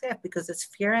 stuff like that, because it's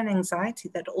fear and anxiety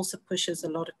that also pushes a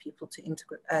lot of people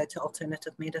to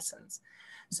alternative medicines.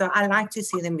 So I like to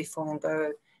see them before and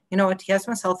go, you know what, here's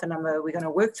my cell phone number. We're going to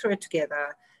work through it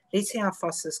together. Let's see how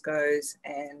fast this goes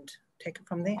and take it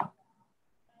from there.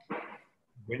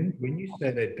 When you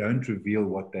say they don't reveal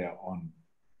what they are on,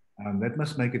 that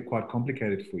must make it quite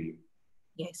complicated for you.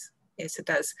 Yes, yes, it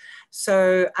does.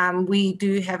 So we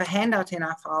do have a handout in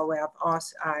our file where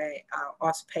I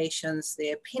ask patients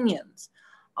their opinions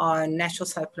on natural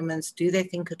supplements. Do they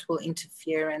think it will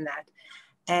interfere in that?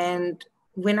 And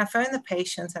when I phone the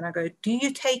patients and I go, do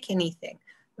you take anything?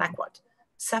 Like what?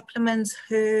 Supplements,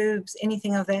 herbs,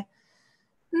 anything of that?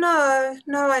 No,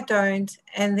 I don't.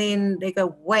 And then they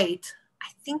go, wait, I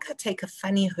think I take a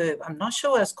funny herb. I'm not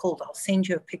sure what it's called. I'll send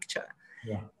you a picture.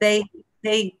 Yeah. They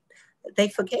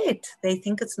forget. They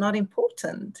think it's not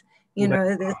important. You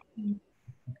know,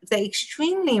 they're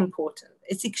extremely important.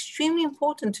 It's extremely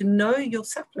important to know your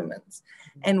supplements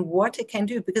and what it can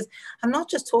do, because I'm not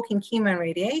just talking chemo and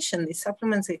radiation. These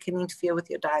supplements that can interfere with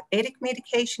your diabetic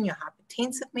medication, your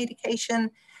hypertensive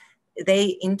medication.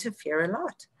 They interfere a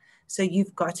lot. So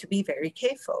you've got to be very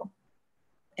careful.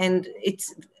 And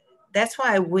that's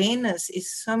why awareness is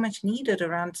so much needed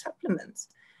around supplements,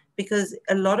 because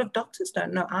a lot of doctors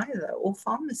don't know either, or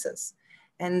pharmacists.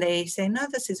 And they say, no,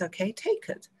 this is okay, take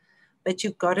it. But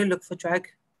you've got to look for drug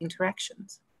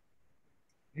interactions.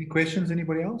 Any questions,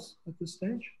 anybody else at this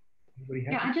stage?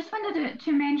 Yeah, I just wanted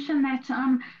to mention that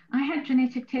I had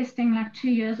genetic testing like 2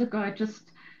 years ago.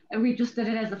 We just did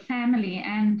it as a family,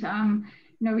 and you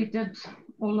know, we did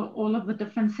all of the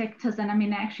different sectors, and I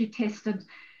mean, I actually tested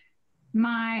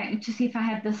to see if I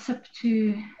had the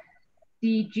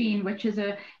CYP2D gene, which is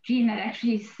a gene that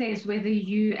actually says whether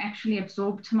you actually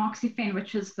absorb tamoxifen,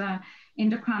 which is the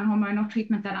endocrine hormonal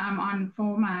treatment that I'm on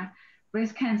for my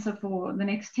breast cancer for the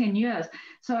next 10 years.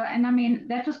 So, and I mean,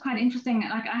 that was quite interesting.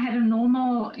 Like I had a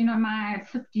normal, you know, my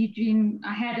CYP2D gene,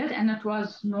 I had it and it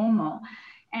was normal.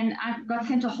 And I got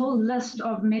sent a whole list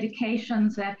of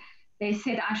medications that they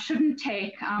said I shouldn't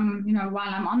take, you know, while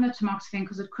I'm on the tamoxifen,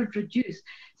 because it could reduce.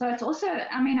 So it's also,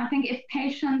 I mean, I think if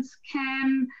patients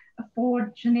can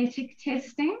afford genetic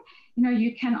testing, you know,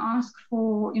 you can ask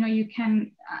for, you know, you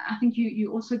can, I think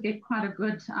you also get quite a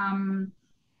good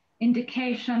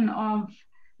indication of,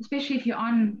 especially if you're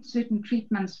on certain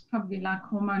treatments, probably like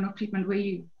hormonal treatment where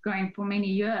you're going for many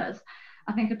years.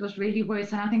 I think it was really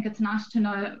worse. And I think it's nice to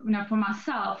know, you know, for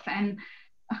myself. And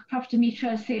Prof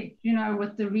Demetra said, you know,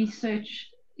 with the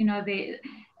research, you know,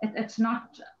 it's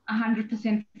not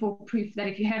 100% foolproof that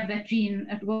if you have that gene,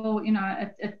 it will, you know,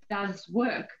 it does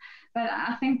work. But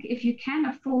I think if you can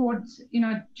afford, you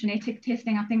know, genetic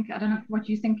testing, I think, I don't know what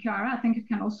you think, Kiara, I think it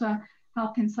can also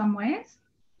help in some ways.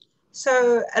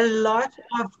 So a lot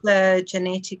of the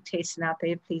genetic testing out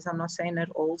there, please, I'm not saying it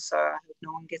all, so I hope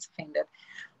no one gets offended.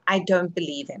 I don't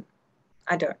believe in.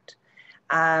 I don't.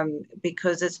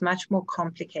 Because it's much more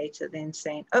complicated than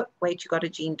saying, oh, wait, you got a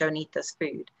gene, don't eat this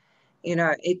food. You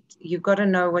know, you've got to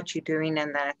know what you're doing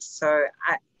and that. So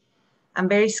I'm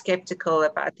very skeptical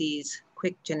about these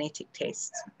quick genetic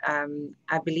tests.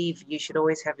 I believe you should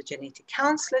always have a genetic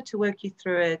counselor to work you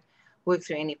through it, work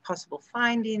through any possible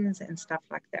findings and stuff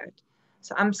like that.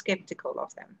 So I'm skeptical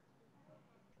of them.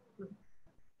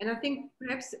 And I think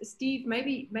perhaps Steve,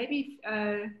 maybe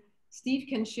Steve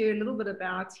can share a little bit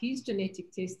about his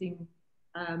genetic testing.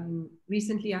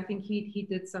 Recently, I think he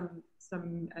did some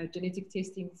genetic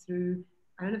testing through,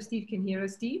 I don't know if Steve can hear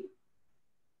us, Steve?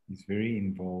 He's very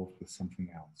involved with something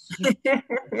else.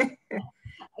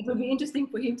 It would be interesting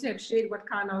for him to have shared what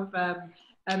kind of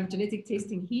genetic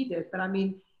testing he did. But I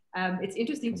mean, it's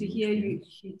interesting to hear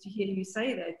you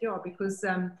say that, yeah, because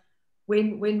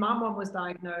when my mom was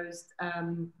diagnosed,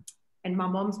 and my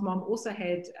mom's mom also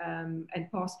had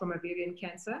and passed from ovarian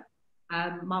cancer.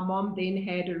 My mom then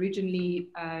had originally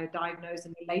diagnosed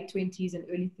in the late 20s and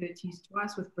early 30s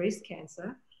twice with breast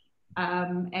cancer,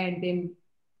 and then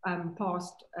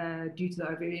passed due to the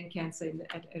ovarian cancer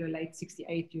at her late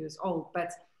 68 years old.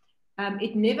 But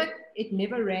it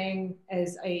never rang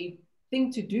as a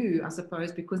thing to do, I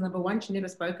suppose, because number one, she never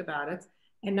spoke about it,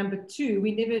 and number two,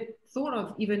 we never thought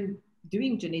of even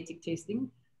doing genetic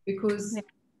testing because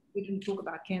we didn't talk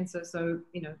about cancer, so,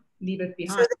 you know, leave it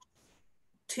behind. So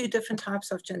two different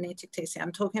types of genetic testing.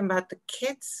 I'm talking about the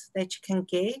kits that you can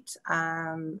get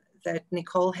that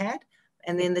Nicole had,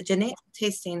 And then the genetic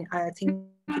testing, I think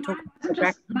you talked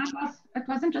about it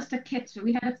wasn't just a kit.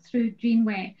 We had it through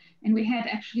GeneWare, and we had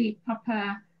actually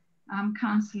proper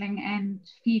counseling and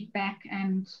feedback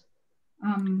and,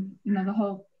 you know, the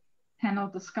whole panel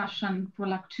discussion for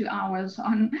like 2 hours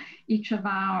on each of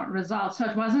our results. So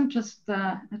it wasn't just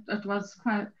it was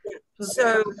quite.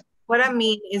 So what I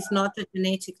mean is not the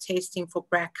genetic testing for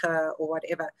BRCA or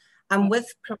whatever. I'm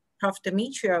with Prof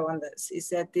Demetrio on this, is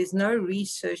that there's no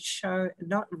research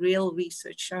not real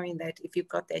research showing that if you've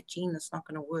got that gene, it's not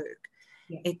going to work.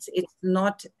 Yeah. It's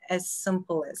not as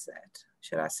simple as that,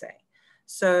 should I say.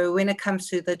 So when it comes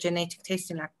to the genetic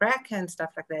testing like BRCA and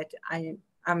stuff like that,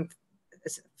 I'm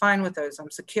fine with those.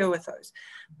 I'm secure with those.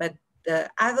 But the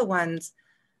other ones,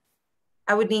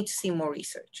 I would need to see more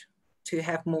research to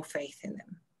have more faith in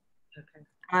them. Okay.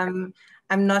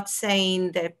 I'm not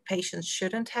saying that patients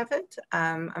shouldn't have it.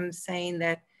 I'm saying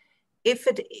that if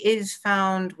it is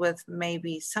found with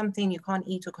maybe something you can't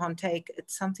eat or can't take,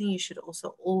 it's something you should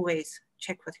also always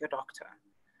check with your doctor.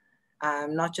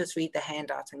 Not just read the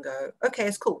handout and go, okay,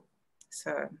 it's cool.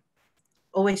 So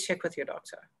always check with your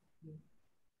doctor.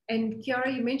 And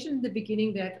KYARA, you mentioned in the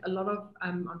beginning that a lot of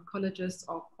oncologists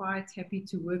are quite happy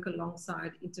to work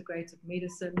alongside integrative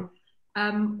medicine.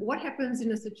 What happens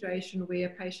in a situation where a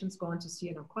patient's gone to see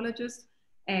an oncologist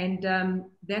and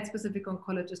that specific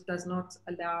oncologist does not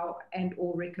allow and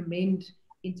or recommend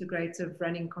integrative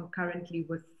running concurrently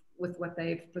with what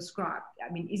they've prescribed?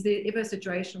 I mean, is there ever a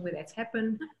situation where that's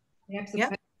happened? Perhaps a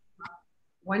patient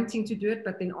wanting to do it,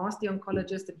 but then ask the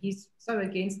oncologist and he's so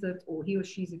against it, or he or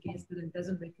she's against it and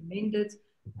doesn't recommend it.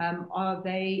 Are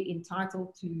they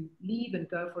entitled to leave and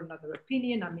go for another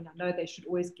opinion? I mean, I know they should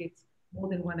always get more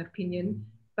than one opinion,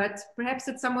 but perhaps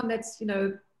it's someone that's, you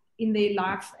know, in their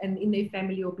life and in their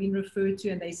family or being referred to,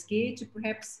 and they're scared to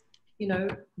perhaps, you know,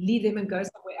 leave them and go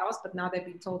somewhere else, but now they've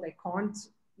been told they can't,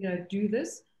 you know, do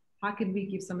this. How can we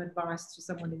give some advice to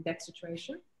someone in that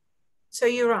situation? So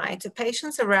you're right. The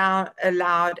patients are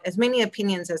allowed as many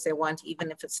opinions as they want, even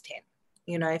if it's 10.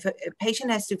 You know, if a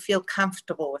patient has to feel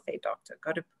comfortable with their doctor,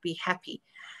 got to be happy.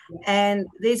 And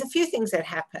there's a few things that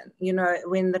happen. You know,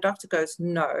 when the doctor goes,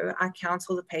 no, I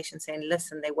counsel the patient saying,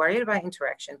 listen, they're worried about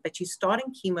interaction, but you're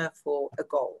starting chemo for a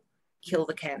goal, kill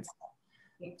the cancer.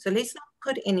 So let's not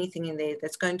put anything in there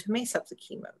that's going to mess up the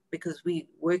chemo, because we're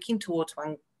working towards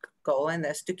one goal, and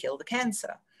that's to kill the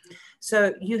cancer.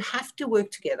 So you have to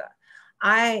work together.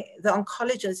 The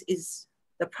oncologist is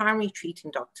the primary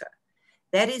treating doctor.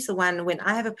 That is the one, when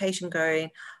I have a patient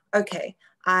going, okay,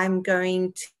 I'm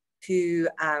going to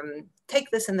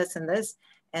take this and this and this,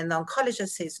 and the oncologist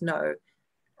says no,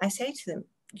 I say to them,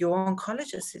 your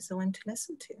oncologist is the one to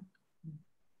listen to.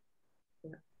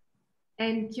 Yeah.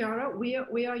 And KYARA,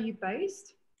 where are you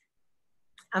based?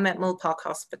 I'm at Mill Park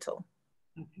Hospital.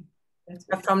 Okay.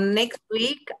 But from next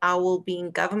week, I will be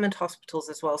in government hospitals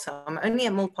as well. So I'm only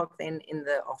at Mill Park then in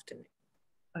the afternoon.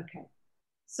 Okay.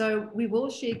 So we will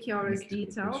share KYARA's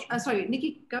details. Sorry,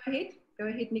 Nikki, go ahead. Go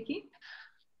ahead, Nikki.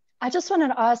 I just wanted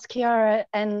to ask KYARA,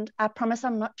 and I promise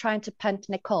I'm not trying to punt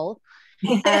Nicole,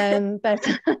 but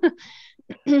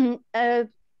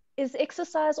is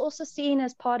exercise also seen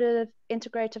as part of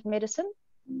integrative medicine?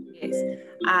 Yes.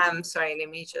 Sorry, let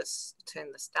me just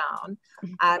turn this down.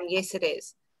 Yes, it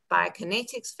is.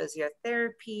 Biokinetics,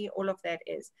 physiotherapy, all of that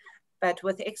is. But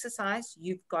with exercise,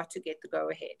 you've got to get the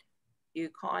go-ahead. You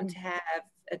can't have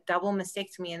a double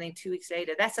mastectomy and then 2 weeks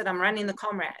later, that's it, I'm running the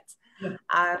comrades.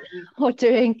 Or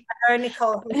doing. I know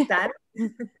Nicole has done.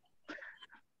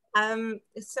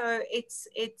 So it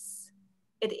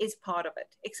is part of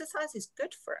it. Exercise is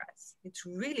good for us. It's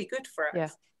really good for us. Yeah.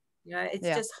 You know, it's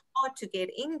just hard to get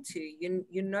into.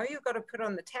 You know you've got to put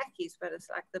on the tackies, but it's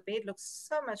like the bed looks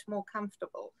so much more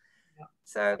comfortable. Yeah.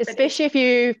 So especially if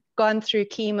you've gone through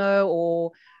chemo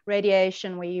or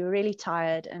radiation where you're really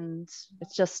tired and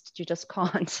it's just, you just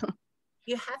can't.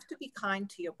 You have to be kind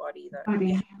to your body though.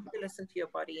 You have to listen to your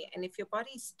body. And if your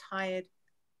body's tired,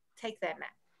 take that nap.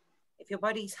 If your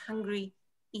body's hungry,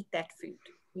 eat that food.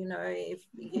 You know, if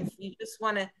you just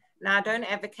want to. Now, I don't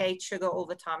advocate sugar all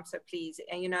the time, so please.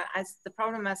 And, you know, as the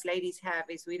problem us ladies have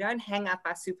is we don't hang up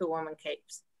our superwoman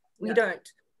capes. We don't.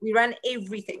 We run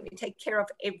everything. We take care of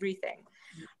everything.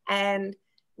 And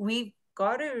we've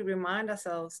got to remind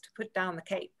ourselves to put down the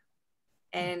cape.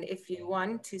 And if you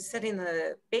want to sit in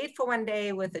the bed for one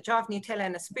day with a jar of Nutella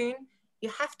and a spoon, you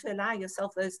have to allow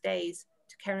yourself those days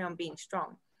to carry on being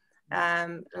strong.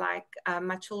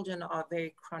 My children are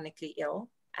very chronically ill.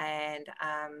 And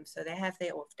so they have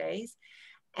their off days.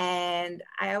 And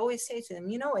I always say to them,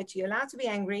 you know what, you're allowed to be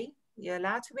angry, you're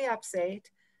allowed to be upset,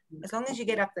 as long as you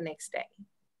get up the next day.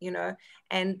 you know,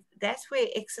 and that's where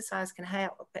exercise can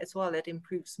help as well. It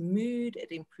improves mood,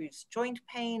 it improves joint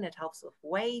pain, it helps with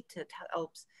weight, it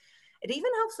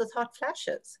even helps with hot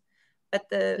flashes. But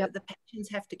the patients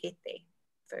have to get there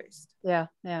first. Yeah.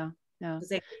 Don't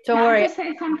worry. Just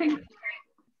say something.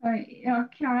 Sorry,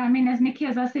 KYARA, I mean, as Nikki,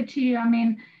 as I said to you, I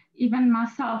mean, even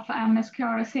myself, as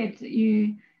KYARA said,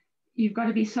 you've got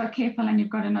to be so careful, and you've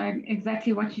got to know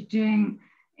exactly what you're doing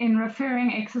in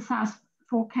referring exercise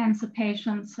for cancer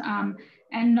patients, and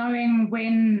knowing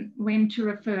when to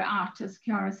refer out, as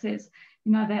KYARA says.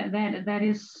 You know, that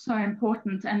is so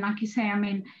important. And like you say, I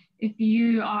mean, if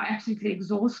you are absolutely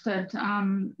exhausted,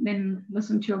 then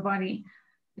listen to your body.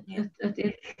 It's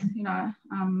you know,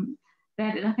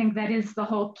 that I think that is the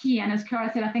whole key. And as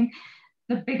KYARA said, I think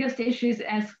the biggest issues,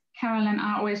 as Carol and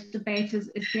I always debate,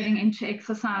 is getting into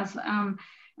exercise. I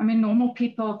mean, normal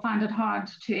people find it hard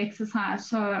to exercise.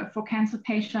 So for cancer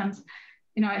patients,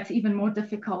 you know, it's even more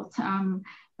difficult.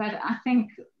 But I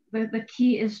think the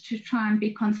key is to try and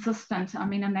be consistent. I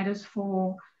mean, and that is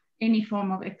for any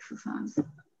form of exercise.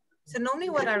 So normally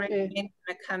what I recommend when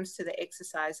it comes to the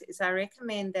exercise is I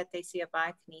recommend that they see a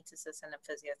biokineticist and a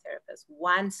physiotherapist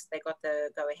once they got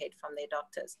the go-ahead from their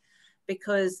doctors,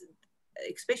 because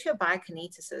especially a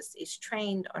biokineticist is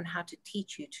trained on how to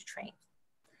teach you to train.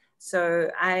 So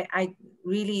I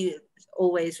really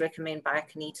always recommend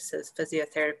biokineticist,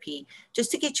 physiotherapy,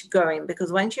 just to get you going,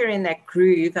 because once you're in that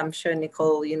groove, I'm sure,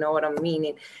 Nicole, you know what I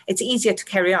mean, it's easier to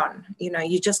carry on. You know,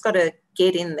 you just got to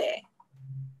get in there.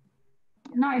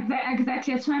 No,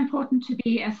 exactly. It's so important to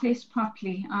be assessed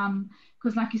properly,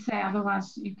 because, like you say,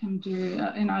 otherwise you can do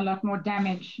you know, a lot more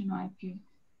damage. You know, if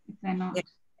they're not.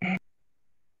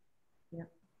 Yeah.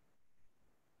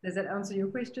 Does that answer your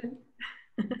question?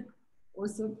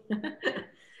 Awesome.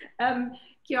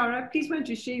 KYARA, please won't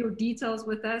you share your details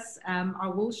with us? I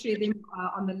will share them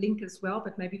on the link as well,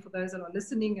 but maybe for those that are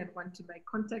listening and want to make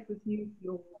contact with you,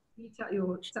 your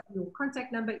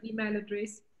contact number, email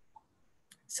address.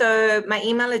 So my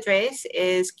email address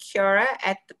is KYARA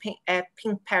at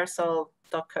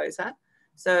pinkparasol.coza.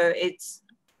 So it's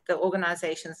the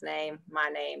organization's name, my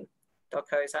name,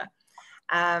 .coza.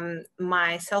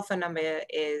 My cell phone number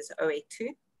is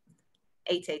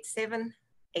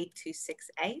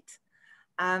 082-887-8268.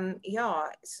 Yeah,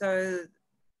 so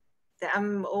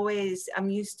I'm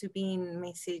used to being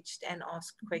messaged and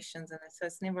asked questions, and so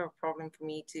it's never a problem for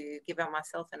me to give out my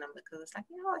cell phone number, because it's like,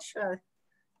 yeah, sure.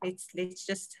 Let's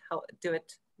just do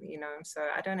it, you know, so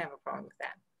I don't have a problem with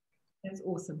that. That's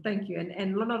awesome. Thank you.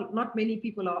 And not many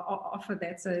people offer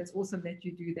that, so it's awesome that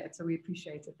you do that. So we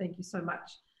appreciate it. Thank you so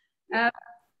much.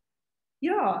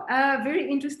 Very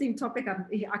interesting topic. I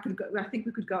think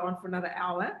we could go on for another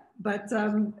hour, but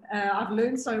I've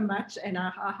learned so much, and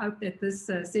I hope that this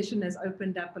session has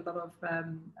opened up a lot of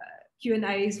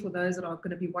Q&As for those that are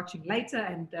going to be watching later,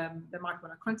 and they might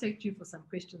want to contact you for some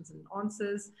questions and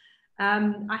answers.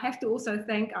 I have to also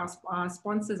thank our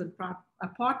sponsors and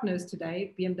partners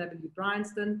today, BMW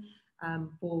Bryanston,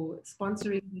 for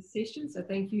sponsoring this session. So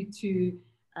thank you to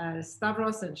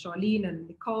Stavros and Charlene and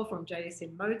Nicole from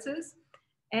JSN Motors.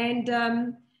 And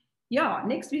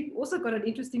next week also got an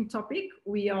interesting topic.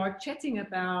 We are chatting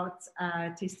about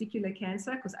testicular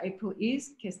cancer, because April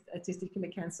is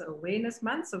Testicular Cancer Awareness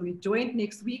Month. So we're joined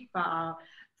next week by our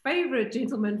favorite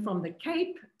gentleman from the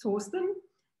Cape, Torsten.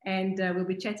 And we'll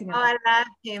be chatting about. I love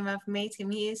him. I've met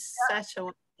him. He is such a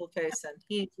wonderful person.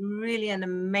 He's really an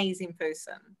amazing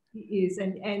person. He is,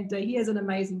 and he has an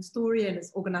amazing story and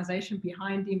his organization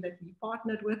behind him that we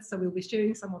partnered with. So we'll be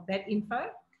sharing some of that info.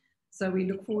 So we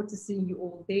look forward to seeing you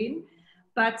all then.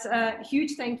 But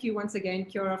huge thank you once again,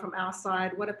 KYARA, from our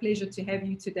side. What a pleasure to have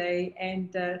you today,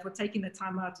 and for taking the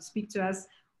time out to speak to us.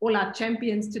 All our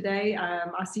champions today.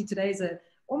 I see today's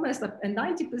almost a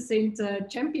 90%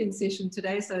 champion session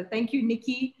today. So thank you,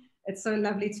 Nikki. It's so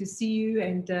lovely to see you,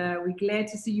 and we're glad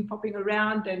to see you popping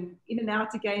around and in and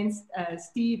out against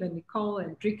Steve and Nicole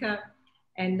and Drika.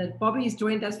 And Bobby's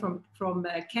joined us from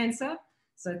Cancer.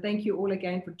 So thank you all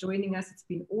again for joining us. It's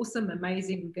been awesome,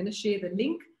 amazing. We're going to share the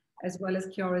link as well as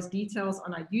KYARA's details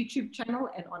on our YouTube channel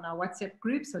and on our WhatsApp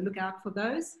group. So look out for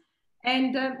those.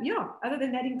 And other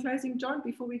than that, in closing, John,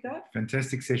 before we go.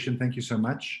 Fantastic session. Thank you so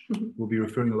much. We'll be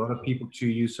referring a lot of people to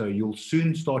you, so you'll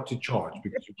soon start to charge.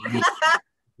 Because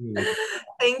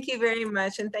Thank you very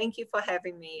much. And thank you for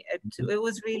having me. It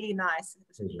was really nice.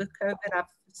 With COVID,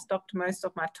 I've stopped most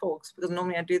of my talks because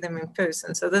normally I do them in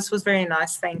person. So this was very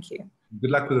nice. Thank you.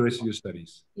 Good luck with the rest of your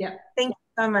studies. Yeah. Thank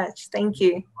you so much. Thank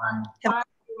you. Bye,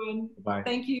 everyone. Bye.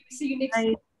 Thank you. See you next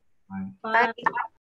week. Bye. Bye. Bye.